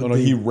 or No,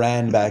 he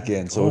ran back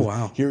in. So Oh,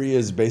 wow. here he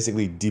is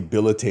basically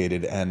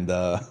debilitated and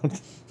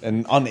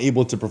and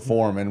unable to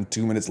perform. And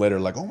 2 minutes later,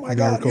 like, oh my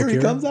God, here he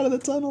comes out of the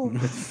tunnel.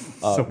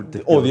 So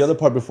ridiculous. Oh, the other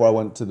part before I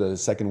went to the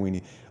second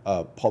weenie,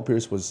 Paul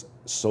Pierce was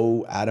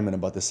so adamant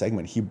about the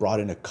segment, he brought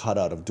in a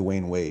cutout of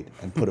Dwayne Wade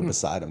and put it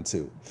beside him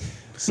too.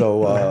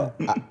 So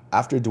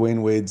after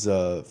Dwayne Wade's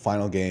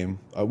final game,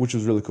 which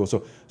was really cool.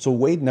 So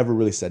Wade never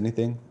really said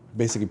anything.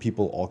 Basically,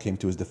 people all came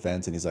to his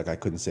defense, and he's like, I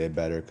couldn't say it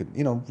better.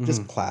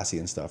 Just classy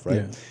and stuff,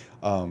 right?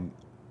 Yeah.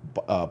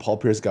 Paul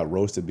Pierce got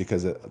roasted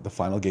because the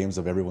final games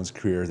of everyone's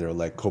career, they were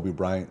like Kobe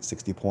Bryant,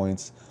 60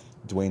 points,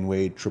 Dwayne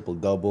Wade,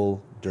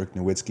 triple-double, Dirk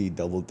Nowitzki,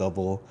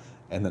 double-double,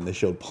 and then they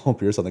showed Paul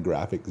Pierce on the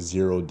graphic,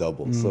 0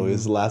 doubles. So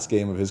his last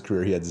game of his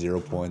career, he had 0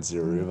 points,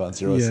 0 rebounds,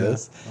 0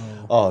 assists.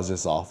 Oh, it's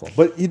just awful.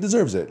 But he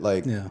deserves it.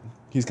 Like,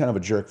 he's kind of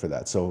a jerk for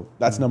that. So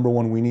that's number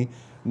one weenie.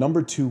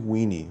 Number two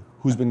weenie,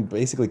 who's been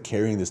basically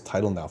carrying this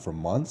title now for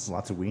months.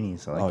 Lots of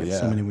weenies. I like it.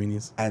 So many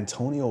weenies.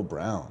 Antonio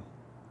Brown.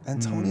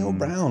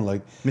 Brown,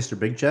 like Mr.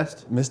 Big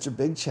Chest. Mr.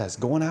 Big Chest,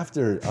 going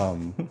after.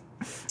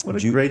 What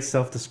a great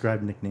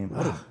self-described nickname.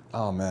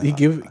 Oh man, He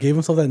gave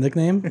himself that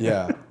nickname.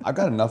 Yeah, I've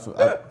got enough.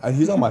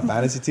 He's on my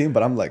fantasy team,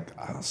 but I'm like,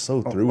 I'm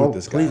so through with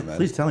this guy, man.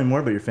 Please tell me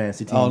more about your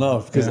fantasy team. Oh no,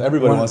 because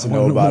everybody wants to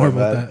know about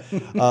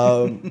it,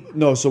 man.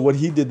 No, so what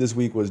he did this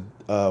week was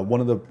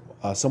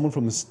someone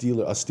from a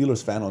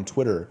Steelers fan on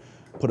Twitter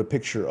put a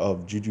picture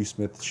of Juju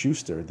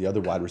Smith-Schuster, the other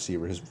wide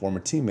receiver, his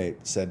former teammate,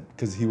 said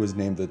because he was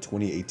named the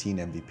 2018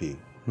 MVP.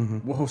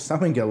 Whoa,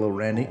 someone get a little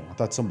randy. I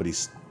thought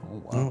somebody's.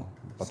 Oh wow.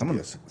 Someone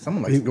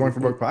likes going for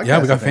broke podcast. Yeah,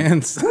 we got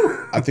fans.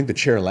 I think the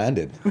chair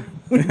landed.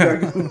 we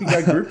got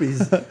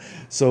groupies.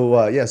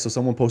 So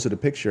someone posted a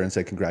picture and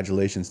said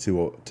congratulations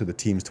to the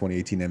team's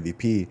 2018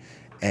 MVP,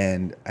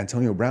 and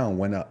Antonio Brown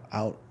went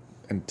out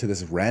and to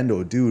this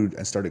rando dude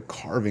and started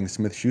carving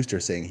Smith-Schuster,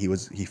 saying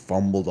he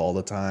fumbled all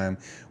the time.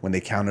 When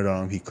they counted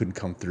on him, he couldn't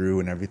come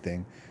through and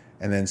everything.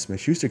 And then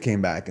Smith-Schuster came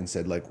back and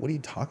said, like, what are you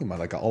talking about?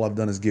 Like, all I've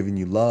done is giving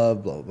you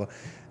love, blah, blah, blah.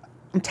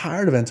 I'm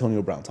tired of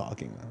Antonio Brown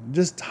talking. I'm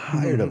just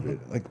tired of it.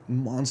 Like,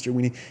 monster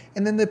weenie.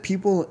 And then the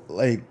people,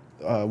 like,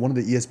 one of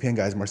the ESPN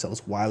guys,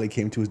 Marcellus Wiley,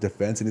 came to his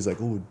defense, and he's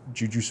like, oh,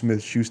 Juju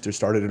Smith-Schuster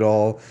started it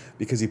all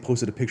because he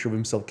posted a picture of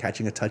himself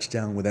catching a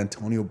touchdown with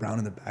Antonio Brown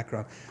in the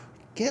background.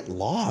 Get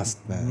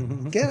lost,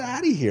 man. Get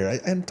out of here.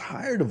 I'm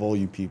tired of all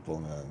you people,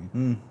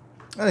 man.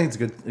 I think it's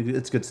good.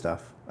 It's good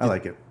stuff. I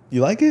like it.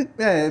 You like it?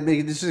 Yeah, I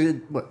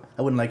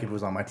wouldn't like it if it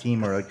was on my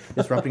team or like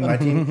disrupting my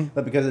team,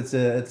 but because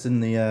it's in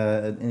the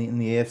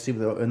AFC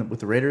with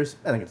the Raiders,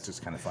 I think it's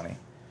just kind of funny.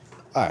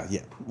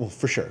 Yeah, well,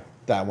 for sure.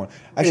 That one.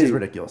 Actually, it's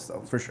ridiculous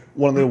though, for sure.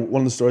 One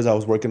of the stories I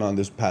was working on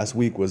this past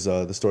week was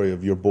the story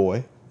of your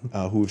boy,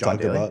 who we've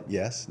talked Daly? about.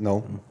 Yes,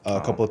 no,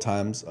 a couple of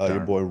times. Your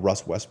boy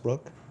Russ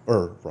Wilson.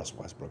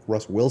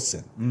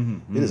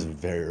 It is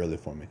very early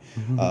for me.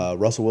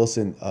 Russell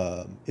Wilson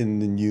in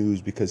the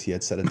news because he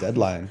had set a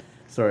deadline.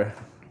 Sorry.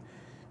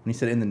 When you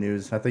said in the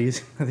news, I thought you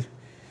said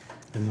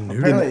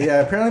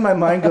apparently my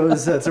mind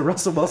goes to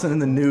Russell Wilson in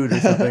the nude or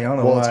something. I don't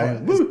know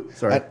why.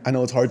 Sorry. I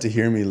know it's hard to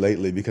hear me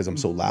lately because I'm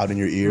so loud in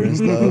your ear and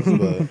stuff,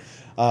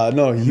 but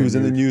no, he was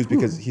in the news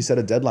because he set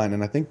a deadline,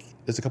 and I think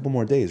there's a couple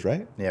more days,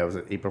 right? Yeah, was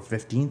it April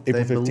 15th?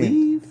 April 15th. I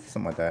believe?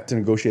 Something like that. To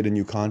negotiate a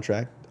new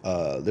contract.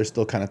 They're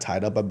still kind of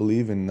tied up, I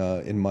believe,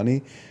 in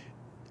money.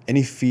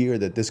 Any fear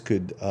that this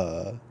could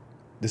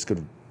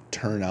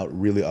turn out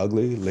really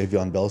ugly,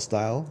 Le'Veon Bell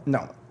style?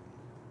 No,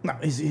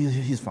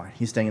 he's fine.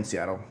 He's staying in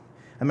Seattle.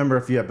 I remember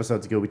a few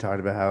episodes ago we talked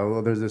about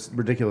how there's this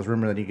ridiculous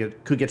rumor that he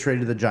could get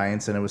traded to the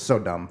Giants, and it was so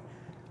dumb.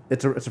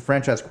 It's a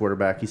franchise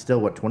quarterback. He's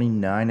still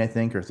 29, I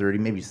think, or 30.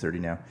 Maybe he's 30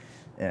 now.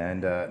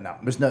 And no,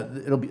 there's no.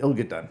 It'll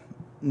get done.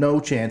 No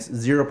chance.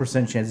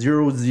 0% chance.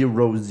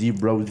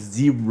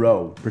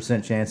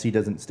 0% chance he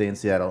doesn't stay in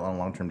Seattle on a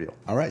long-term deal.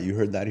 All right, you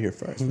heard that here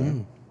first,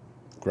 man.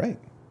 Great.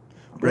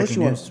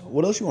 Breaking news.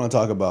 What else you want to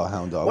talk about,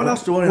 Hound Dog? What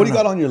else do you want to What do you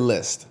know? got on your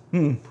list?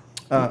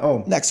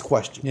 Next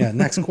question. Yeah,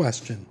 next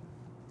question.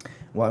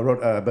 Well, I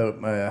wrote I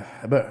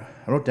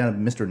wrote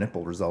down Mr.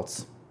 Nipple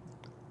results.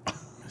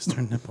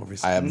 Mr. Nipple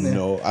results.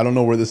 I don't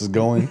know where this is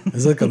going.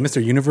 Is it like a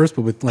Mr. Universe,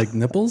 but with like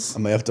nipples? I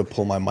may have to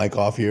pull my mic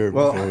off here.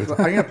 Well, I'm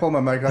gonna pull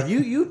my mic off.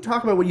 You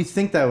talk about what you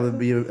think that would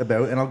be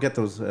about, and I'll get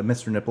those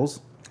Mr.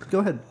 Nipples. Go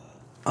ahead.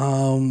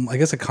 I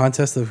guess a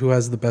contest of who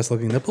has the best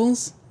looking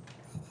nipples.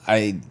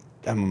 I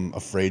am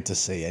afraid to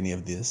say any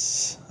of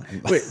this.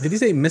 Wait, did he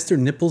say Mr.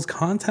 Nipples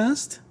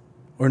contest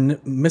or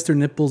Mr.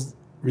 Nipples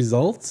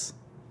results?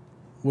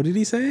 What did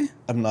he say?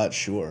 I'm not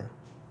sure,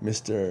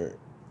 Mr.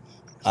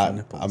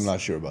 Nipples. I'm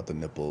not sure about the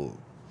nipple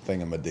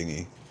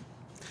thingamadingy.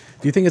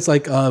 Do you think it's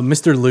like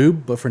Mr.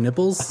 Lube, but for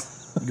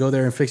nipples? You go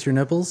there and fix your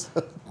nipples?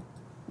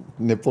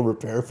 Nipple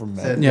repair for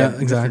men. Yeah,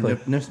 exactly.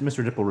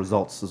 Mr. Nipple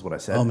results is what I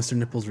said. Oh, Mr.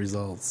 Nipples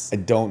results. I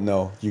don't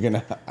know.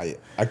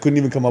 I couldn't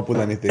even come up with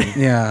anything.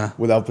 Yeah.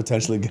 Without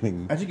potentially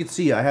getting. As you can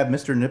see, I have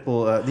Mr.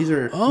 Nipple. These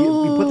are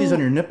you put these on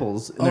your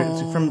nipples. And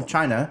it's from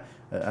China.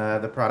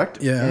 The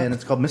product, Yeah. and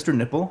it's called Mr.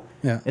 Nipple.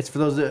 Yeah. It's for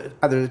those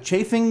either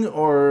chafing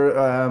or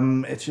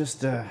it's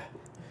just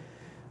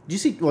you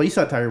see? Well, you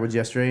saw Tiger Woods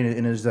yesterday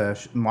in his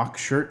mock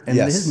shirt, and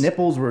Yes. his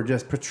nipples were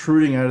just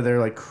protruding out of there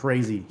like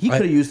crazy. He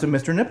could have used some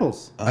Mr.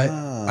 Nipples. I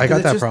got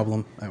It's that just-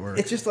 problem at work.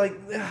 It's just like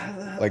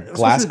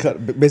glass especially-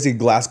 cut, basically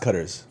glass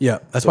cutters. Yeah,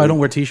 that's why I don't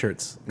wear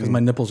t-shirts because my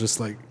nipples just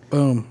like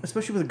boom.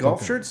 Especially with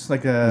golf shirts,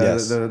 like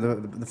Yes.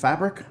 the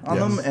fabric on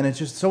Yes. them, and it's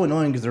just so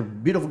annoying because they're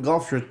beautiful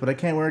golf shirts, but I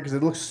can't wear it because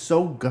it looks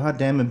so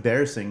goddamn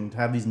embarrassing to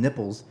have these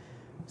nipples,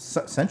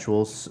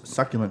 sensual,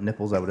 succulent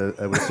nipples. I would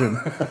assume.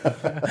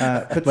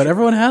 But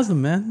everyone has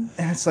them, man.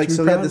 And it's like, Should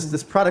so be yeah, proud this of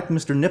this product,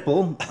 Mr.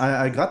 Nipple,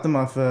 I got them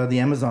off the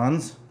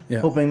Amazons, Yeah.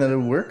 hoping that it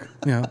would work.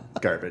 Yeah.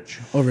 Garbage.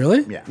 Oh,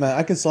 really? Yeah. Man,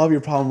 I can solve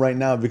your problem right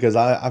now because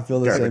I feel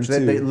the Garbage.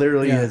 same They too.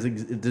 literally Yeah.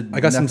 it did I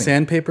got some nothing.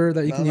 sandpaper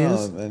that you can No,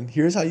 use. man.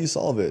 Here's how you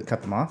solve it.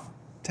 Cut them off.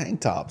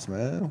 Tank tops,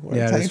 man. Wear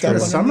Yeah, a that's tank true. top For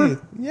the summer?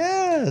 underneath.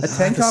 Yes. A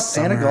tank the top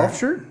and a summer. golf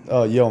shirt.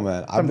 Oh, yo,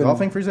 man. I'm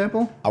golfing, for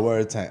example. I wear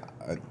a tank.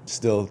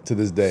 Still to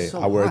this day, So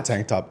I wear hot. a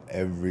tank top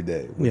every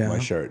day with Yeah. my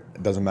shirt.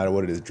 It doesn't matter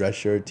what it is, dress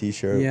shirt,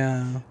 t-shirt.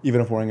 Yeah. Even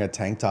if I'm wearing a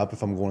tank top,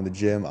 if I'm going to the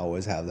gym, I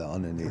always have that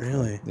underneath.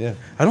 Really? Yeah.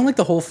 I don't like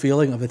the whole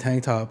feeling of the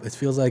tank top. It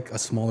feels like a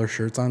smaller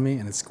shirt's on me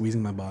and it's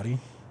squeezing my body.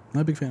 I'm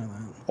not a big fan of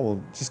that. Oh,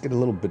 well, just get a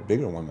little bit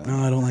bigger one, man.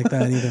 No, I don't like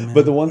that either, man.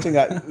 But the one thing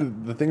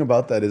the thing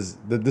about that is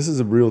that this is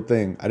a real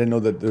thing. I didn't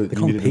know that you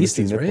call them needed a Mr.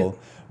 pasties, right? nipple.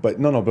 But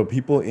but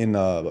people in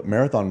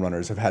marathon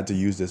runners have had to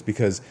use this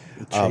because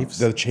chafes.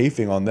 the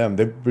chafing on them.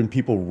 There've been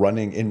people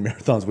running in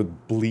marathons with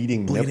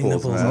bleeding nipples,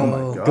 nipples. man. Oh my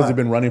God. Because they've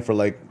been running for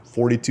like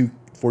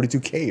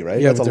 42K, right?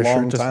 Yeah, That's with a their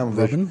shirt long just time.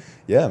 rubbing?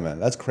 Yeah, man,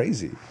 that's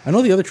crazy. I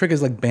know the other trick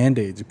is like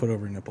Band-Aids you put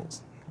over your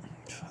nipples.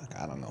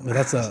 I don't know. But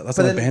that's But like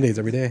then- Band-Aids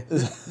every day.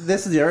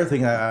 This is the other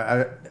thing.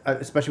 I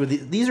especially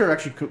with these are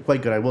actually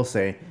quite good. I will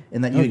say,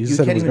 in that Oh, you you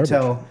said it can't was even garbage.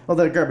 tell. Well,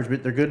 they're garbage,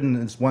 but they're good in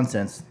this one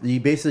sense. You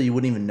basically you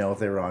wouldn't even know if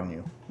they were on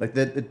you. Like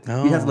that,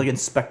 you have to like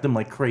inspect them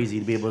like crazy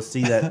to be able to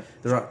see that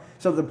they're on.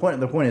 So the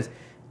point is,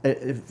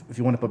 if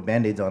you want to put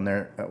Band-Aids on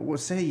there, well,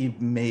 say you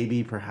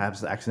maybe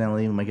perhaps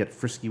accidentally might get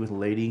frisky with a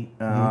lady,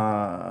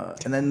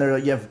 and then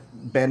you have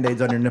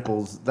Band-Aids on your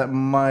nipples. That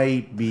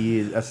might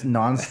be a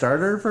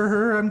non-starter for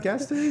her, I'm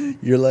guessing.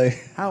 You're like.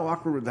 How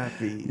awkward would that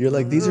be? You're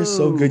like, these are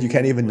so good, you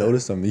can't even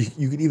notice them.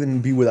 You could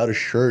even be without a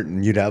shirt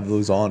and you'd have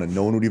those on and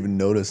no one would even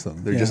notice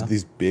them. They're just Yeah.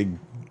 these big,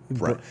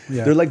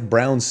 Yeah. they're like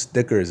brown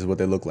stickers is what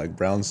they look like,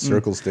 brown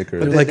circle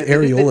stickers. They're like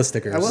areola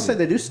stickers. I will say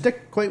they do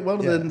stick quite well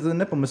to the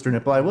nipple, Mr.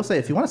 Nipple. I will say,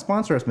 if you want to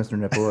sponsor us, Mr.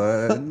 Nipple,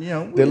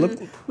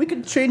 we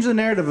could change the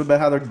narrative about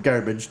how they're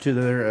garbage to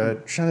they're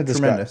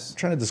tremendous.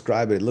 Trying to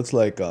describe it, it looks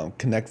like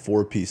Connect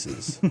 4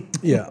 pieces,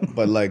 Yeah.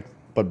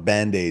 but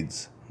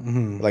Band-Aids,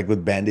 like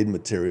with Band-Aid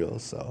material.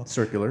 So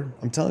Circular.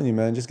 I'm telling you,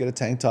 man, just get a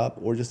tank top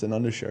or just an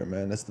undershirt,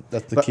 man. That's the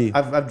But key.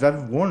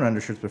 I've worn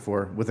undershirts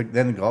before with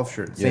then a golf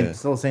shirt. Yeah.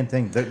 Still the same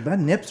thing. The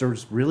nips are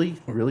just really,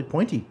 really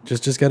pointy.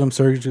 Just get them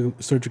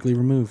surgically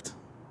removed.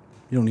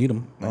 You don't need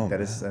them. Oh, I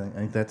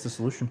think that's the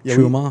solution.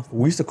 Chew 'em off.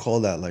 We used to call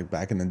that like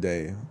back in the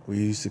day. We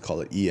used to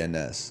call it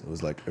ENS. It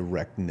was like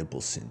erect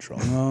nipple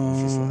syndrome.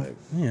 It's just like,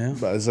 Yeah.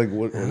 but it's like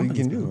what you happens,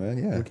 can do, man.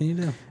 man. Yeah. What can you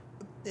do?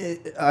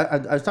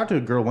 I talked to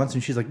a girl once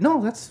and she's like,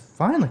 "No, that's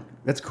fine. Like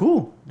that's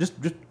cool. Just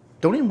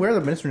don't even wear the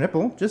Mr.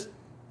 Nipple. Just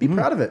be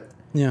proud of it."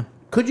 Yeah.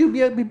 Could you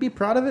be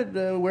proud of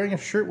it wearing a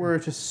shirt where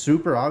it's just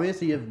super obvious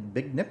that you have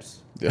big nips?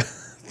 Yeah.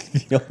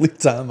 The only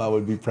time I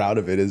would be proud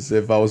of it is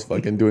if I was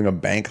fucking doing a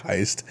bank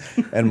heist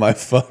and my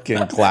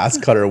fucking glass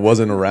cutter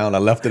wasn't around. I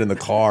left it in the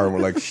car and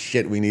we're like,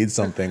 shit, we need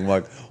something. I'm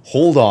like,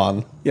 hold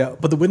on. Yeah.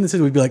 But the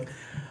witnesses would be like,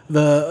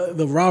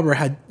 the robber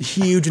had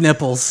huge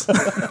nipples.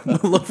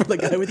 Look for the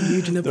guy with the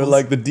huge nipples. They're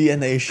like, the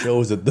DNA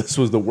shows that this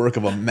was the work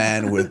of a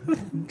man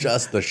with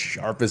just the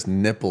sharpest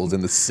nipples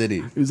in the city.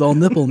 it was all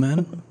nipple,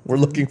 man. We're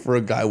looking for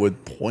a guy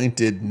with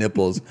pointed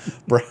nipples.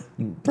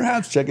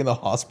 Perhaps checking the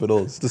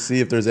hospitals to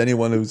see if there's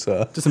anyone who's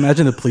Just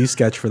imagine the police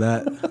sketch for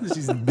that. Just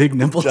these big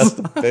nipples.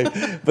 just big.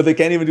 But they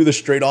can't even do the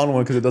straight on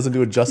one because it doesn't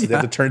do it justice. They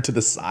have to turn it to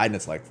the side and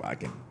it's like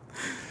fucking.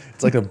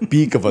 It's like a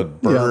beak of a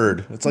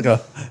bird. It's like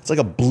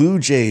a blue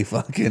jay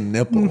fucking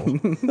nipple.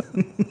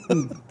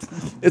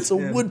 It's a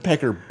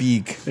woodpecker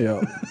beak.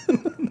 Yeah.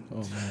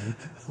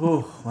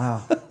 Oh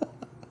wow!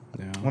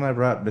 Yeah. When I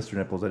brought Mr.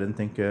 Nipples, I didn't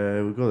think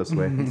it would go this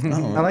way.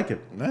 I like it.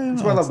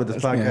 That's what I love with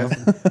this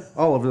podcast.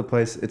 All over the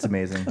place. It's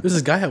amazing. There's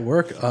this guy at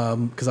work,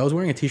 because I was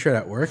wearing a t-shirt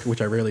at work,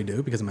 which I rarely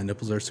do because my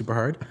nipples are super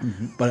hard.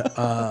 But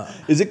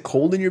Is it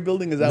cold in your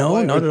building? Is that no,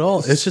 why? not at all.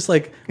 It's just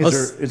like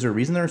Is there a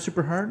reason they're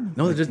super hard?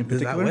 no, Like, they're just in they're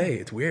that particular? way.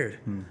 It's weird.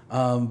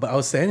 But I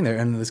was standing there,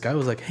 and this guy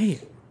was like, "Hey,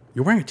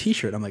 you're wearing a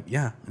t-shirt." I'm like,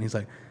 "Yeah," and he's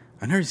like,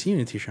 "I've never seen you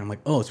in a t-shirt." I'm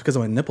like, "Oh, it's because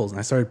of my nipples." And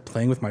I started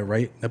playing with my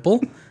right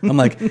nipple. I'm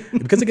like,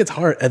 because it gets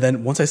hard. And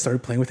then once I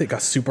started playing with it, it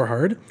got super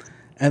hard.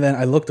 And then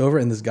I looked over,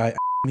 and this guy,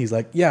 he's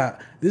like, "Yeah,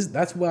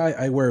 that's why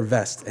I wear a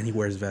vest." And he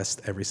wears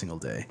vest every single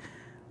day.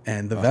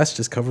 And the vest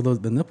just covered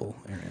the nipple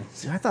area.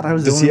 See, I thought I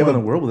was Does the he only one have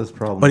in the world with this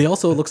problem. But he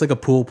also looks like a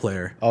pool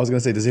player. I was gonna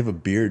say, does he have a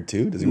beard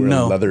too? Does he wear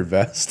No. a leather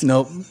vest?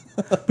 Nope.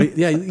 But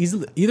yeah, he's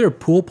either a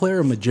pool player or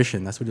a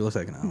magician. That's what he looks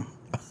like now.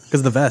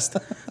 Because the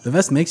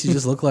vest makes you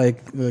just look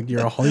like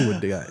you're a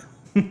Hollywood guy.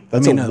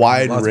 That's I mean, a a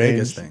wide Las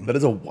Vegas range. thing. That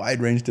is a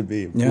wide range to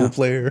be. Yeah. Pool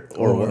player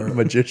or what, a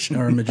magician.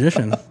 Or a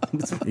magician.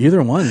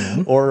 Either one,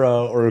 man.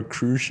 or a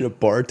cruise ship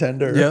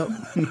bartender. Yep.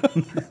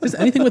 Just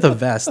anything with a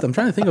vest. I'm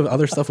trying to think of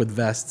other stuff with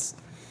vests.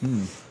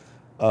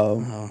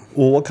 Well,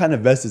 what kind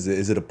of vest is it?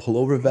 Is it a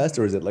pullover vest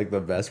or is it like the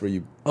vest where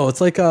you? Oh,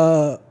 it's like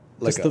Like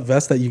just the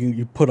vest that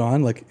you put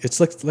on. Like it's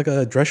like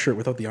a dress shirt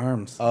without the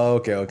arms. Oh,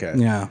 okay.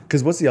 Yeah.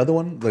 Because what's the other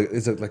one? Like,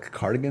 is it like a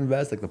cardigan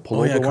vest, like the pullover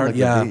Oh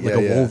yeah, one? like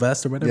a wool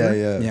vest or whatever.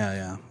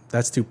 Yeah.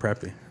 That's too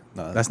preppy.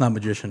 That's not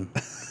magician.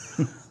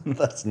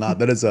 That's not.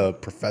 That is a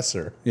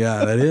professor.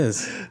 Yeah, that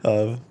is.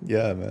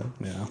 Yeah, man.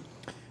 Yeah.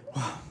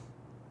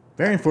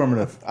 Very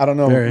informative. I don't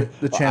know. Very.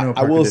 The channel.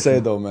 I will say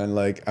edition. though, man.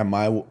 Like at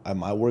my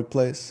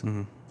workplace,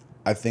 Mm-hmm.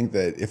 I think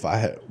that if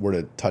I were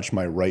to touch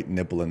my right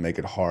nipple and make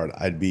it hard,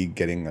 I'd be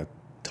getting a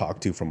talk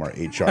to from our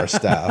HR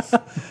staff.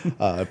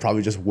 It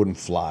probably just wouldn't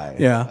fly.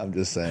 Yeah. I'm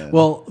just saying.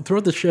 Well,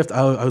 throughout the shift,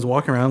 I was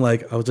walking around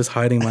like I was just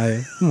hiding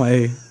my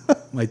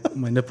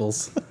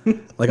nipples.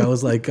 Like I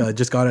was like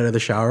just got out of the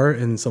shower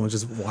and someone's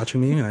just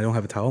watching me and I don't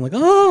have a towel. I'm like,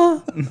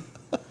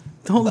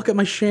 don't look at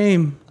my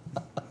shame.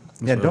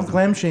 Yeah, don't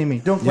glam shame me.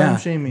 Don't glam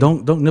shame me.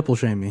 Don't nipple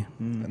shame me.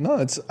 no,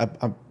 it's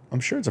I'm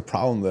sure it's a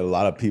problem that a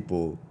lot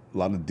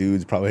of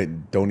dudes probably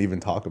don't even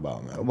talk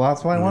about, man. Well,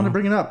 that's why I wanted to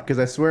bring it up because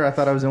I swear I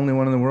thought I was the only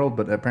one in the world,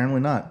 but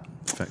apparently not.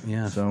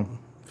 Yeah. So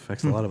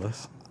Affects a lot of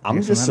us. I'm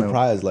guess just on that note-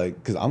 surprised, like,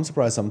 because I'm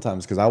surprised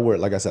sometimes, because I wear,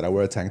 like I said, I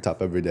wear a tank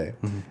top every day.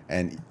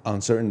 And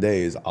on certain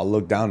days, I'll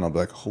look down and I'll be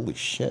like, holy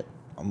shit,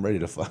 I'm ready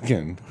to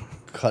fucking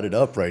cut it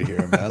up right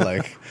here, man.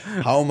 Like,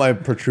 how am I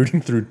protruding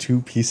through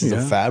two pieces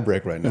of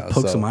fabric right now?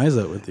 Poke some eyes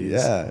out with these.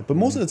 Yeah, but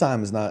most of the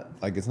time it's not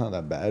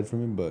that bad for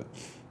me,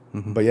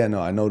 but yeah, no,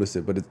 I noticed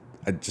it, but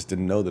I just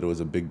didn't know that it was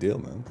a big deal,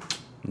 man.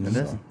 It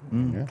is.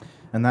 Yeah.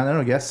 And that,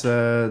 I guess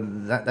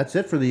that's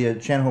it for the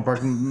Chan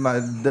Park.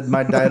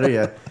 My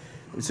diarrhea.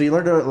 So you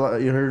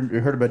learned you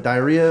heard about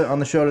diarrhea on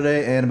the show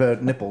today and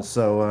about nipples.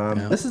 So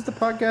this is the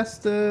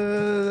podcast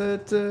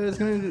that is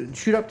going to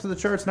shoot up to the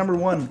charts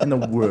 #1 in the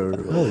world.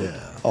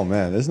 Oh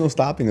man, there's no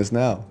stopping us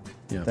now.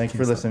 Yeah, Thanks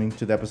for listening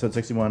to the episode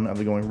 61 of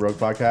the Going Rogue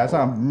podcast.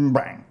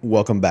 Bang.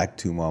 Welcome back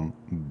to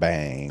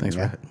Bang. Thanks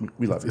Yeah. for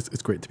We love it.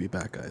 It's great to be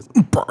back, guys.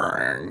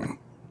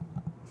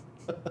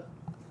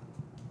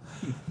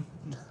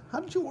 How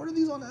did you order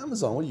these on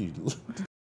Amazon? What do you do?